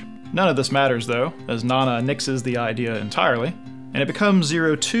watch. None of this matters though, as Nana nixes the idea entirely, and it becomes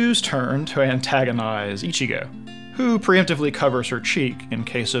Zero Two's turn to antagonize Ichigo, who preemptively covers her cheek in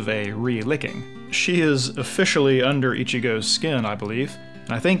case of a re-licking. She is officially under Ichigo's skin, I believe,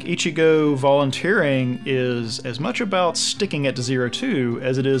 and I think Ichigo volunteering is as much about sticking it to Zero Two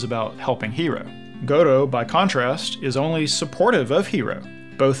as it is about helping Hiro. Goto, by contrast, is only supportive of Hiro,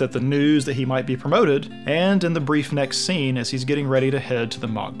 both at the news that he might be promoted and in the brief next scene as he's getting ready to head to the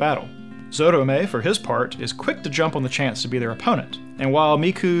mock battle. Zotome, for his part, is quick to jump on the chance to be their opponent, and while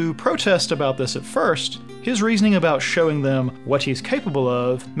Miku protests about this at first, his reasoning about showing them what he's capable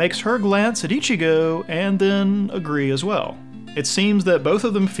of makes her glance at Ichigo and then agree as well. It seems that both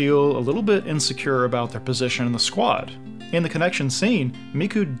of them feel a little bit insecure about their position in the squad. In the connection scene,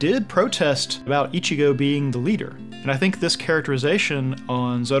 Miku did protest about Ichigo being the leader, and I think this characterization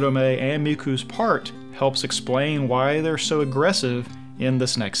on Zotome and Miku's part helps explain why they're so aggressive in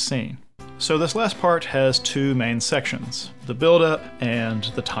this next scene. So this last part has two main sections, the build-up and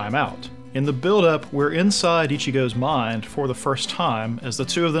the timeout. In the build-up, we're inside Ichigo's mind for the first time as the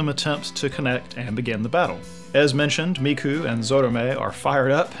two of them attempt to connect and begin the battle. As mentioned, Miku and Zotome are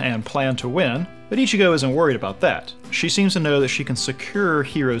fired up and plan to win, but Ichigo isn't worried about that. She seems to know that she can secure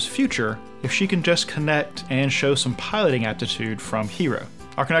Hiro's future if she can just connect and show some piloting aptitude from Hiro.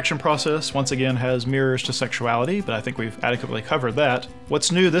 Our connection process once again has mirrors to sexuality, but I think we've adequately covered that.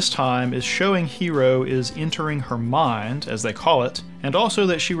 What's new this time is showing Hiro is entering her mind, as they call it, and also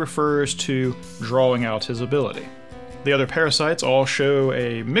that she refers to drawing out his ability. The other parasites all show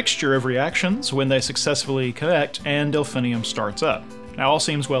a mixture of reactions when they successfully connect and Delphinium starts up. Now all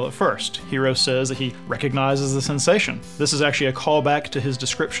seems well at first. Hiro says that he recognizes the sensation. This is actually a callback to his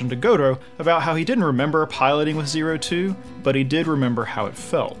description to Goto about how he didn't remember piloting with Zero Two, but he did remember how it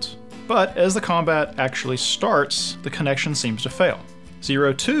felt. But as the combat actually starts, the connection seems to fail.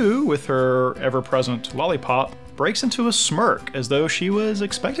 Zero Two, with her ever-present lollipop, breaks into a smirk as though she was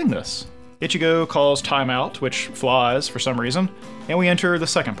expecting this. Ichigo calls timeout, which flies for some reason, and we enter the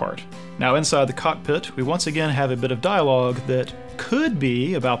second part. Now inside the cockpit, we once again have a bit of dialogue that could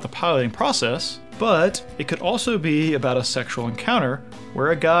be about the piloting process, but it could also be about a sexual encounter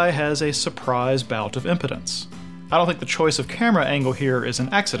where a guy has a surprise bout of impotence. I don't think the choice of camera angle here is an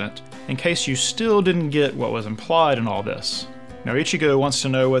accident, in case you still didn't get what was implied in all this. Now Ichigo wants to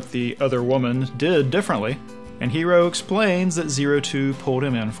know what the other woman did differently, and Hiro explains that Zero Two pulled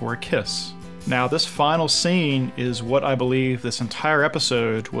him in for a kiss. Now this final scene is what I believe this entire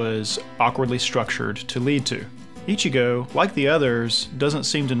episode was awkwardly structured to lead to. Ichigo, like the others, doesn't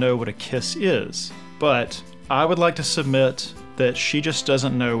seem to know what a kiss is, but I would like to submit that she just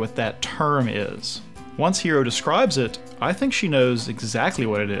doesn't know what that term is. Once Hiro describes it, I think she knows exactly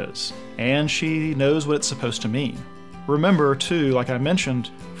what it is, and she knows what it's supposed to mean. Remember, too, like I mentioned,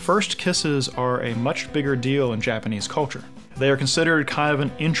 first kisses are a much bigger deal in Japanese culture. They are considered kind of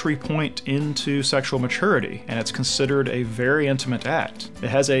an entry point into sexual maturity, and it's considered a very intimate act. It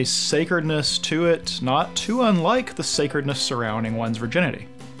has a sacredness to it, not too unlike the sacredness surrounding one's virginity.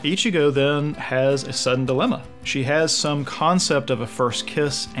 Ichigo then has a sudden dilemma. She has some concept of a first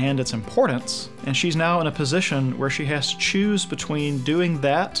kiss and its importance, and she's now in a position where she has to choose between doing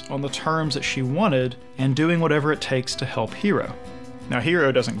that on the terms that she wanted and doing whatever it takes to help Hiro. Now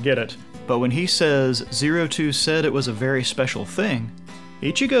Hiro doesn't get it, but when he says Zero-Two said it was a very special thing,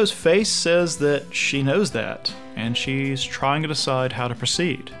 Ichigo's face says that she knows that, and she's trying to decide how to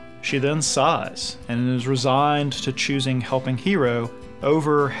proceed. She then sighs and is resigned to choosing helping Hiro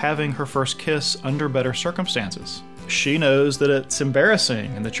over having her first kiss under better circumstances. She knows that it's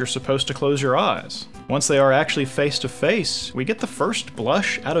embarrassing and that you're supposed to close your eyes. Once they are actually face to face, we get the first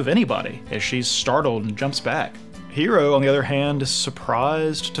blush out of anybody as she's startled and jumps back. Hiro, on the other hand, is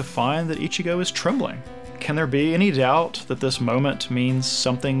surprised to find that Ichigo is trembling. Can there be any doubt that this moment means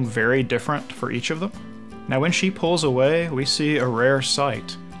something very different for each of them? Now, when she pulls away, we see a rare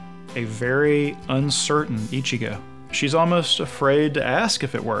sight, a very uncertain Ichigo. She's almost afraid to ask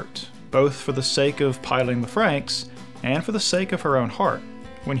if it worked, both for the sake of piling the Franxx and for the sake of her own heart.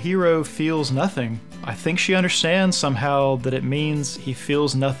 When Hiro feels nothing, I think she understands somehow that it means he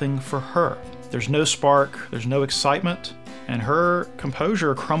feels nothing for her. There's no spark, there's no excitement, and her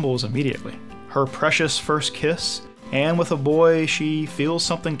composure crumbles immediately. Her precious first kiss, and with a boy she feels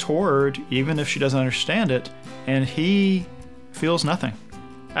something toward, even if she doesn't understand it, and he feels nothing.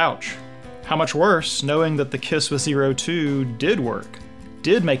 Ouch. How much worse knowing that the kiss with Zero-Two did work,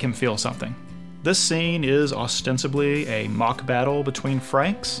 did make him feel something. This scene is ostensibly a mock battle between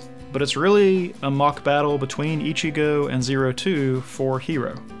Franxx, but it's really a mock battle between Ichigo and Zero-Two for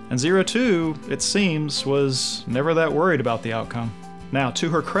Hiro. And Zero-Two, it seems, was never that worried about the outcome. Now, to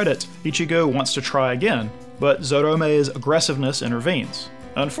her credit, Ichigo wants to try again, but Zorome's aggressiveness intervenes.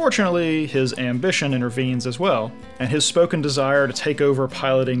 Unfortunately, his ambition intervenes as well, and his spoken desire to take over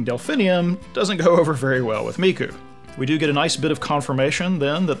piloting Delphinium doesn't go over very well with Miku. We do get a nice bit of confirmation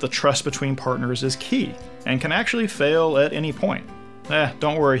then that the trust between partners is key, and can actually fail at any point.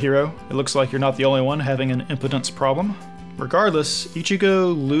 Don't worry, Hiro. It looks like you're not the only one having an impotence problem. Regardless,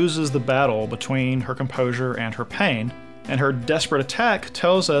 Ichigo loses the battle between her composure and her pain, and her desperate attack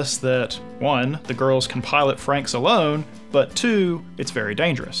tells us that 1. The girls can pilot Franxx alone, but 2. It's very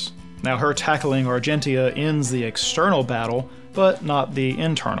dangerous. Now her tackling Argentia ends the external battle, but not the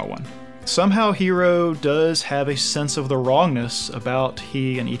internal one. Somehow Hiro does have a sense of the wrongness about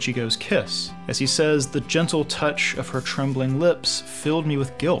he and Ichigo's kiss. As he says, the gentle touch of her trembling lips filled me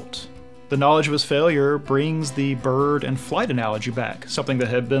with guilt. The knowledge of his failure brings the bird and flight analogy back, something that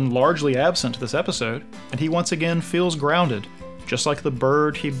had been largely absent this episode, and he once again feels grounded, just like the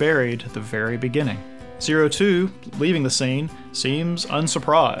bird he buried at the very beginning. Zero-Two, leaving the scene, seems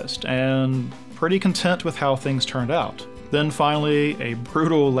unsurprised and pretty content with how things turned out. Then finally, a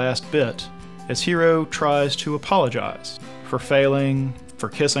brutal last bit, as Hiro tries to apologize for failing, for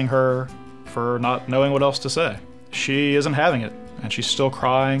kissing her, for not knowing what else to say. She isn't having it, and she's still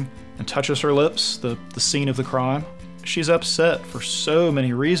crying, and touches her lips, the scene of the crime. She's upset for so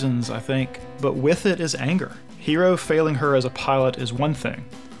many reasons, I think, but with it is anger. Hiro failing her as a pilot is one thing.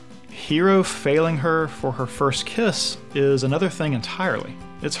 Hiro failing her for her first kiss is another thing entirely.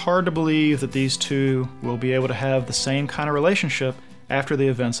 It's hard to believe that these two will be able to have the same kind of relationship after the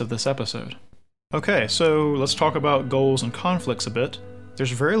events of this episode. Okay, so let's talk about goals and conflicts a bit.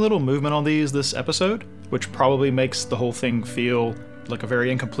 There's very little movement on these this episode, which probably makes the whole thing feel like a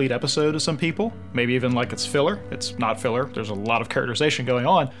very incomplete episode to some people, maybe even like it's filler. It's not filler, there's a lot of characterization going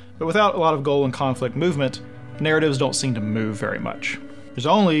on, but without a lot of goal and conflict movement, narratives don't seem to move very much. There's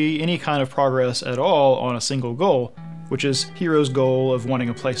only any kind of progress at all on a single goal, which is Hiro's goal of wanting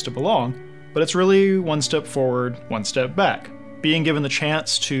a place to belong, but it's really one step forward, one step back. Being given the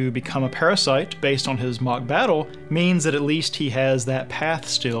chance to become a parasite based on his mock battle means that at least he has that path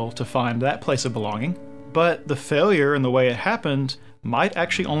still to find that place of belonging, but the failure and the way it happened might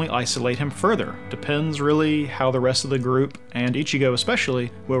actually only isolate him further. Depends really how the rest of the group, and Ichigo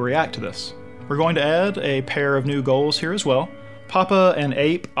especially, will react to this. We're going to add a pair of new goals here as well. Papa and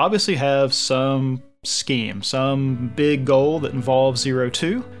Ape obviously have some scheme, some big goal that involves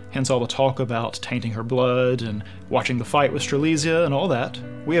Zero-Two, hence all the talk about tainting her blood and watching the fight with Strelizia and all that.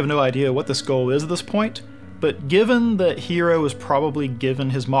 We have no idea what this goal is at this point, but given that Hiro is probably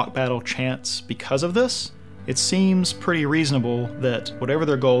given his mock battle chance because of this, it seems pretty reasonable that whatever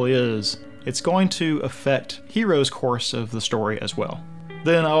their goal is, it's going to affect Hiro's course of the story as well.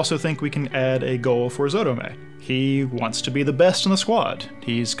 Then I also think we can add a goal for Zorome. He wants to be the best in the squad.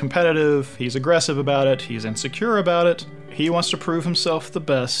 He's competitive, he's aggressive about it, he's insecure about it, He wants to prove himself the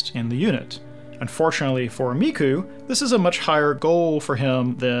best in the unit. Unfortunately for Miku, this is a much higher goal for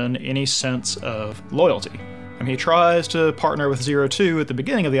him than any sense of loyalty. He tries to partner with Zero Two at the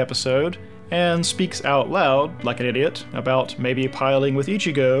beginning of the episode, and speaks out loud, like an idiot, about maybe piloting with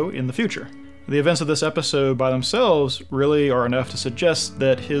Ichigo in the future. The events of this episode by themselves really are enough to suggest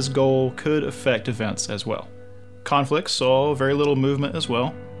that his goal could affect events as well. Conflicts saw very little movement as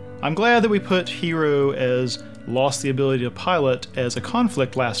well. I'm glad that we put Hiro as lost the ability to pilot as a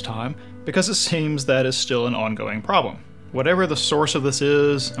conflict last time, because it seems that is still an ongoing problem. Whatever the source of this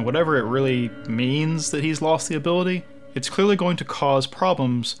is, and whatever it really means that he's lost the ability, it's clearly going to cause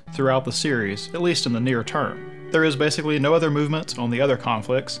problems throughout the series, at least in the near term. There is basically no other movement on the other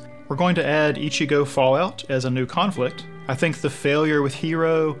conflicts. We're going to add Ichigo Fallout as a new conflict. I think the failure with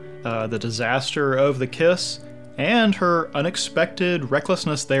Hiro, the disaster of the kiss, and her unexpected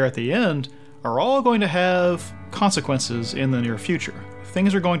recklessness there at the end are all going to have consequences in the near future.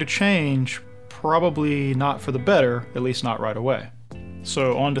 Things are going to change, probably not for the better, at least not right away.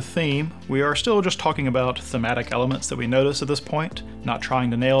 So on to theme. We are still just talking about thematic elements that we notice at this point, not trying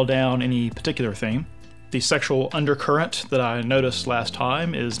to nail down any particular theme. The sexual undercurrent that I noticed last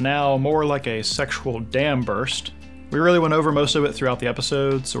time is now more like a sexual dam burst. We really went over most of it throughout the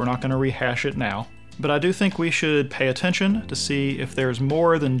episode, so we're not going to rehash it now. But I do think we should pay attention to see if there's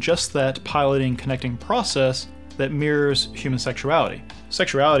more than just that piloting connecting process that mirrors human sexuality.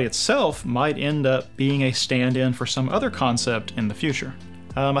 Sexuality itself might end up being a stand-in for some other concept in the future.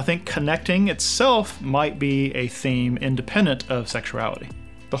 I think connecting itself might be a theme independent of sexuality.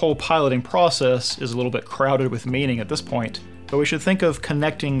 The whole piloting process is a little bit crowded with meaning at this point, but we should think of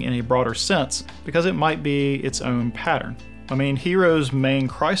connecting in a broader sense because it might be its own pattern. Hiro's main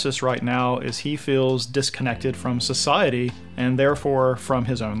crisis right now is he feels disconnected from society and therefore from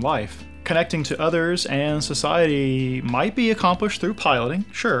his own life. Connecting to others and society might be accomplished through piloting,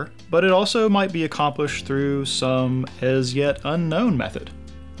 sure, but it also might be accomplished through some as yet unknown method.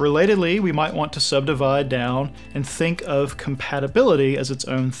 Relatedly, we might want to subdivide down and think of compatibility as its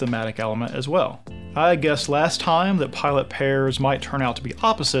own thematic element as well. I guessed last time that pilot pairs might turn out to be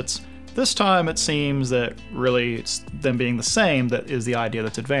opposites. This time it seems that really it's them being the same that is the idea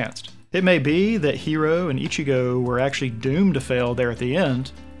that's advanced. It may be that Hiro and Ichigo were actually doomed to fail there at the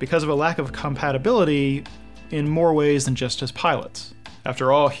end because of a lack of compatibility in more ways than just as pilots.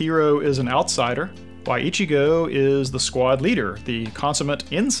 After all, Hiro is an outsider, while Ichigo is the squad leader, the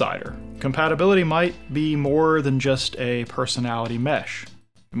consummate insider. Compatibility might be more than just a personality mesh.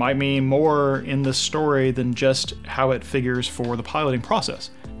 It might mean more in this story than just how it figures for the piloting process.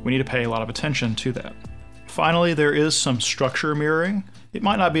 We need to pay a lot of attention to that. Finally, there is some structure mirroring. It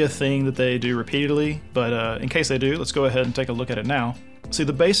might not be a thing that they do repeatedly, but in case they do, let's go ahead and take a look at it now. See,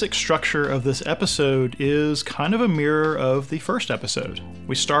 the basic structure of this episode is kind of a mirror of the first episode.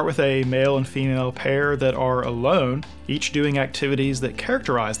 We start with a male and female pair that are alone, each doing activities that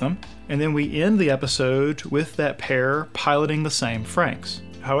characterize them, and then we end the episode with that pair piloting the same Franxx.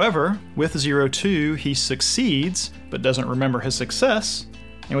 However, with Zero Two, he succeeds, but doesn't remember his success,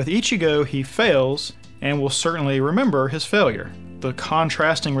 and with Ichigo, he fails, and will certainly remember his failure. The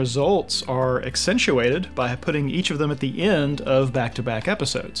contrasting results are accentuated by putting each of them at the end of back-to-back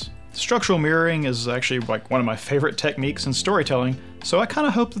episodes. Structural mirroring is actually like one of my favorite techniques in storytelling, so I kind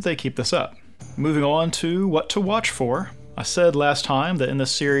of hope that they keep this up. Moving on to what to watch for. I said last time that in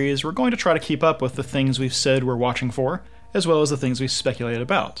this series we're going to try to keep up with the things we've said we're watching for, as well as the things we speculate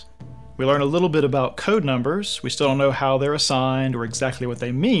about. We learn a little bit about code numbers. We still don't know how they're assigned or exactly what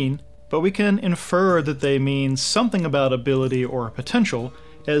they mean, but we can infer that they mean something about ability or potential,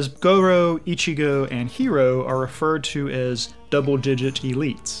 as Goro, Ichigo, and Hiro are referred to as double-digit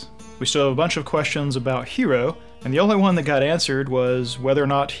elites. We still have a bunch of questions about Hiro, and the only one that got answered was whether or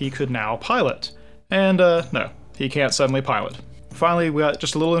not he could now pilot. And no, he can't suddenly pilot. Finally, we got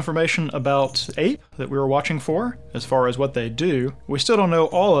just a little information about Ape that we were watching for, as far as what they do. We still don't know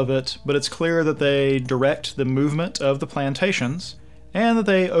all of it, but it's clear that they direct the movement of the plantations, and that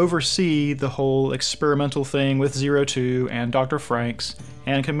they oversee the whole experimental thing with Zero Two and Dr. Franxx,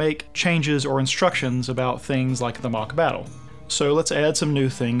 and can make changes or instructions about things like the mock battle. So let's add some new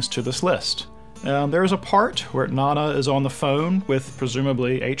things to this list. There's a part where Nana is on the phone with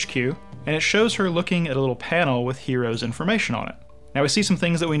presumably HQ, and it shows her looking at a little panel with Hiro's information on it. Now we see some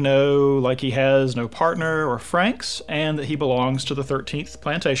things that we know, like he has no partner or Franxx, and that he belongs to the 13th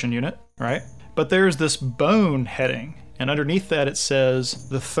Plantation Unit, right? But there's this bone heading, and underneath that it says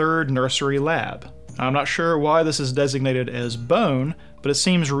the 3rd Nursery Lab. I'm not sure why this is designated as bone, but it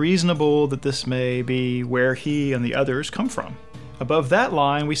seems reasonable that this may be where he and the others come from. Above that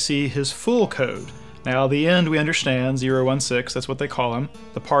line we see his full code, Now, the end we understand, 016, that's what they call him.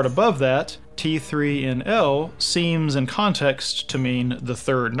 The part above that, T3NL, seems in context to mean the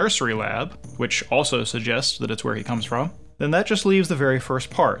third nursery lab, which also suggests that it's where he comes from. Then that just leaves the very first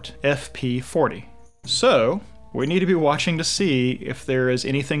part, FP40. So, we need to be watching to see if there is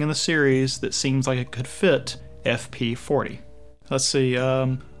anything in the series that seems like it could fit FP40. Let's see,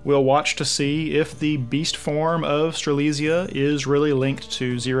 we'll watch to see if the beast form of Strelizia is really linked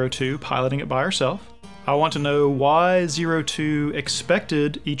to 02 piloting it by herself. I want to know why 02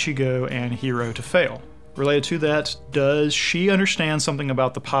 expected Ichigo and Hiro to fail. Related to that, does she understand something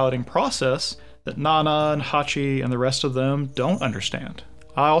about the piloting process that Nana and Hachi and the rest of them don't understand?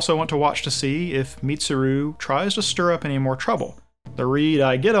 I also want to watch to see if Mitsuru tries to stir up any more trouble. The read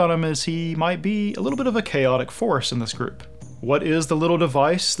I get on him is he might be a little bit of a chaotic force in this group. What is the little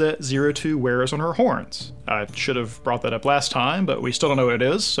device that 02 wears on her horns? I should have brought that up last time, but we still don't know what it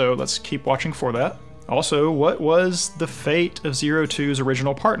is, so let's keep watching for that. Also, what was the fate of 02's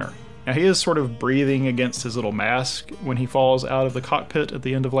original partner? Now, he is sort of breathing against his little mask when he falls out of the cockpit at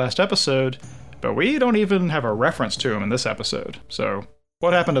the end of last episode, but we don't even have a reference to him in this episode, so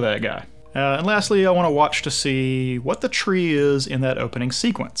what happened to that guy? And lastly, I want to watch to see what the tree is in that opening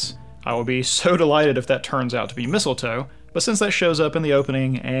sequence. I will be so delighted if that turns out to be mistletoe, but since that shows up in the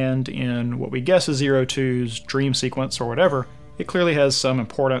opening and in what we guess is 02's dream sequence or whatever, it clearly has some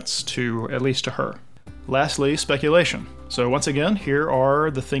importance to, at least to her. Lastly, speculation. So once again, here are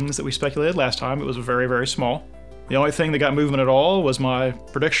the things that we speculated last time. It was very, very small. The only thing that got movement at all was my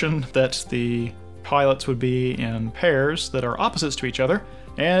prediction that the pilots would be in pairs that are opposites to each other,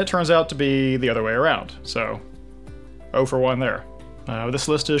 and it turns out to be the other way around. So, 0 for 1 there. This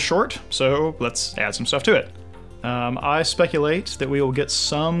list is short, so let's add some stuff to it. I speculate that we will get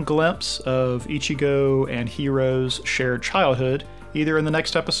some glimpse of Ichigo and Hiro's shared childhood, either in the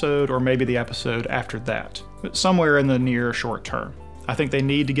next episode or maybe the episode after that, but somewhere in the near short term. I think they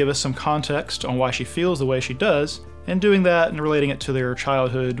need to give us some context on why she feels the way she does, and doing that and relating it to their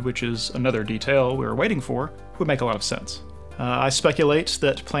childhood, which is another detail we were waiting for, would make a lot of sense. I speculate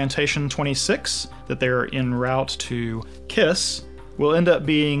that Plantation 26, that they're en route to Kiss, will end up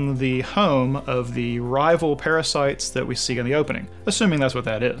being the home of the rival parasites that we see in the opening, assuming that's what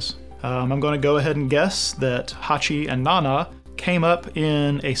that is. I'm going to go ahead and guess that Hachi and Nana came up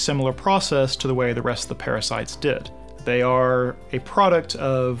in a similar process to the way the rest of the parasites did. They are a product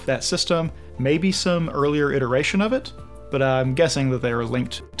of that system, maybe some earlier iteration of it, but I'm guessing that they are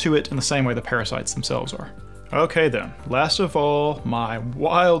linked to it in the same way the parasites themselves are. Okay then, last of all, my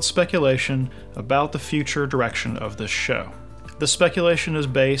wild speculation about the future direction of this show. The speculation is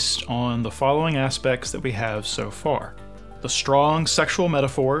based on the following aspects that we have so far. The strong sexual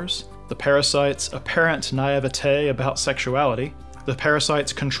metaphors, the parasites' apparent naivete about sexuality, the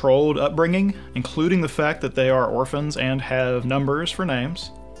parasites' controlled upbringing, including the fact that they are orphans and have numbers for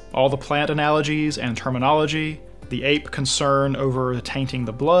names, all the plant analogies and terminology, the ape concern over tainting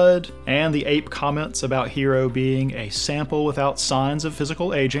the blood, and the ape comments about Hiro being a sample without signs of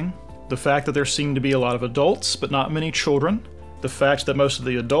physical aging, the fact that there seem to be a lot of adults but not many children, the fact that most of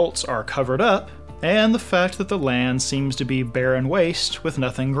the adults are covered up, and the fact that the land seems to be barren waste with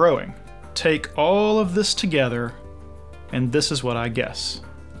nothing growing. Take all of this together, and this is what I guess.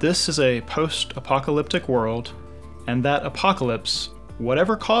 This is a post-apocalyptic world, and that apocalypse,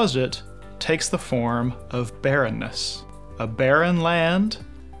 whatever caused it, takes the form of barrenness. A barren land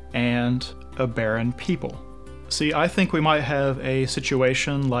and a barren people. See, I think we might have a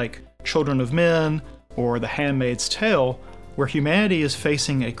situation like Children of Men or The Handmaid's Tale, where humanity is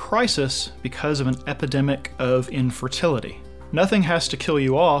facing a crisis because of an epidemic of infertility. Nothing has to kill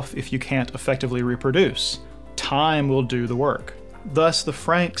you off if you can't effectively reproduce. Time will do the work. Thus, the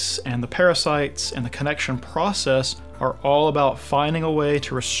Franxx and the parasites and the connection process are all about finding a way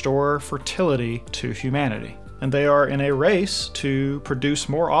to restore fertility to humanity. And they are in a race to produce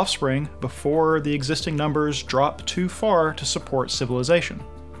more offspring before the existing numbers drop too far to support civilization.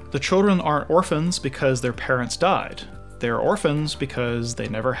 The children aren't orphans because their parents died. They're orphans because they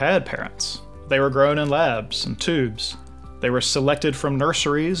never had parents. They were grown in labs and tubes. They were selected from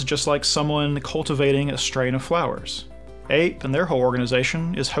nurseries just like someone cultivating a strain of flowers. Ape and their whole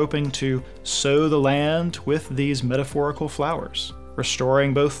organization is hoping to sow the land with these metaphorical flowers,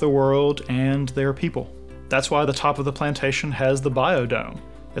 restoring both the world and their people. That's why the top of the plantation has the biodome.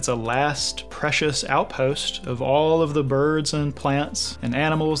 It's a last precious outpost of all of the birds and plants and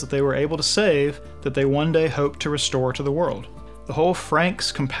animals that they were able to save that they one day hope to restore to the world. The whole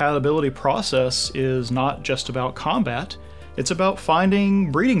Franxx compatibility process is not just about combat, it's about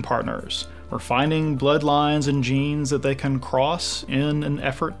finding breeding partners, or finding bloodlines and genes that they can cross in an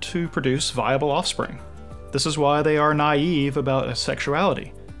effort to produce viable offspring. This is why they are naive about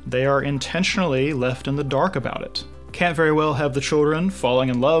sexuality. They are intentionally left in the dark about it. Can't very well have the children falling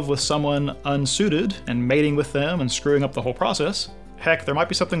in love with someone unsuited and mating with them and screwing up the whole process. Heck, there might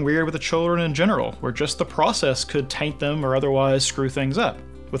be something weird with the children in general, where just the process could taint them or otherwise screw things up.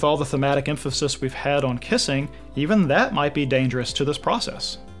 With all the thematic emphasis we've had on kissing, even that might be dangerous to this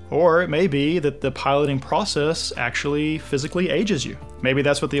process. Or it may be that the piloting process actually physically ages you. Maybe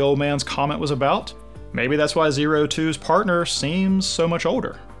that's what the old man's comment was about. Maybe that's why Zero Two's partner seems so much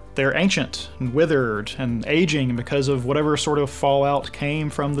older. They're ancient and withered and aging because of whatever sort of fallout came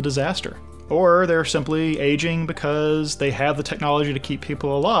from the disaster. Or they're simply aging because they have the technology to keep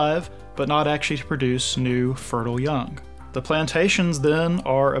people alive, but not actually to produce new, fertile young. The plantations, then,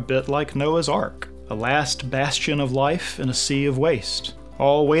 are a bit like Noah's Ark, a last bastion of life in a sea of waste,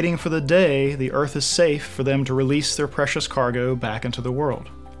 all waiting for the day the Earth is safe for them to release their precious cargo back into the world.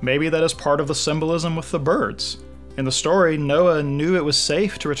 Maybe that is part of the symbolism with the birds. In the story, Noah knew it was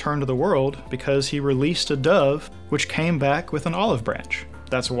safe to return to the world because he released a dove which came back with an olive branch.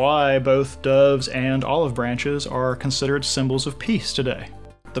 That's why both doves and olive branches are considered symbols of peace today.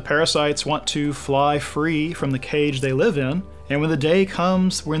 The parasites want to fly free from the cage they live in, and when the day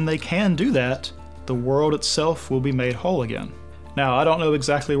comes when they can do that, the world itself will be made whole again. Now, I don't know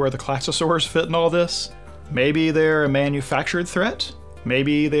exactly where the Klaxosaurs fit in all this. Maybe they're a manufactured threat.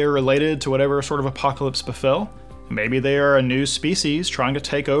 Maybe they're related to whatever sort of apocalypse befell. Maybe they are a new species trying to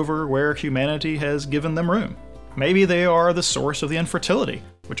take over where humanity has given them room. Maybe they are the source of the infertility,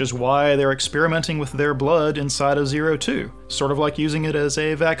 which is why they're experimenting with their blood inside of Zero Two, sort of like using it as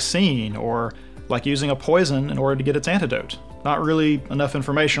a vaccine or like using a poison in order to get its antidote. Not really enough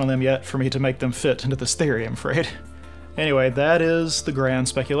information on them yet for me to make them fit into this theory, I'm afraid. Anyway, that is the grand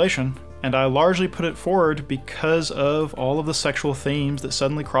speculation, and I largely put it forward because of all of the sexual themes that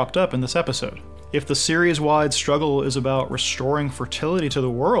suddenly cropped up in this episode. If the series-wide struggle is about restoring fertility to the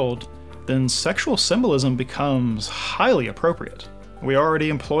world, then sexual symbolism becomes highly appropriate. We already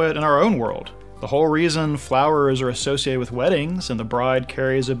employ it in our own world. The whole reason flowers are associated with weddings and the bride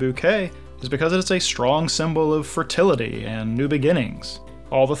carries a bouquet is because it's a strong symbol of fertility and new beginnings,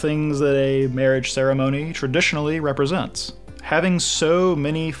 all the things that a marriage ceremony traditionally represents. Having so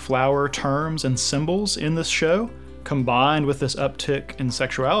many flower terms and symbols in this show, combined with this uptick in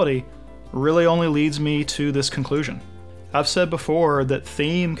sexuality, really only leads me to this conclusion. I've said before that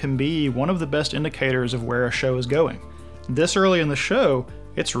theme can be one of the best indicators of where a show is going. This early in the show,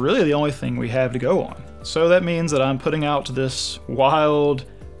 it's really the only thing we have to go on. So that means that I'm putting out this wild,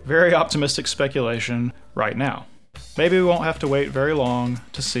 very optimistic speculation right now. Maybe we won't have to wait very long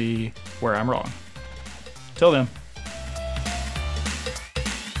to see where I'm wrong. Till then.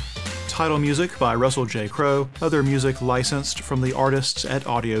 Title music by Russell J. Crowe, other music licensed from the artists at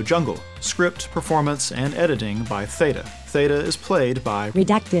Audio Jungle. Script, performance, and editing by Theta. Theta is played by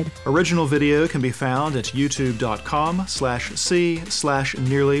Redacted. Original video can be found at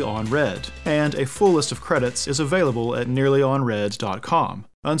youtube.com/c/nearlyonred, and a full list of credits is available at nearlyonred.com.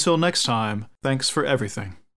 Until next time, thanks for everything.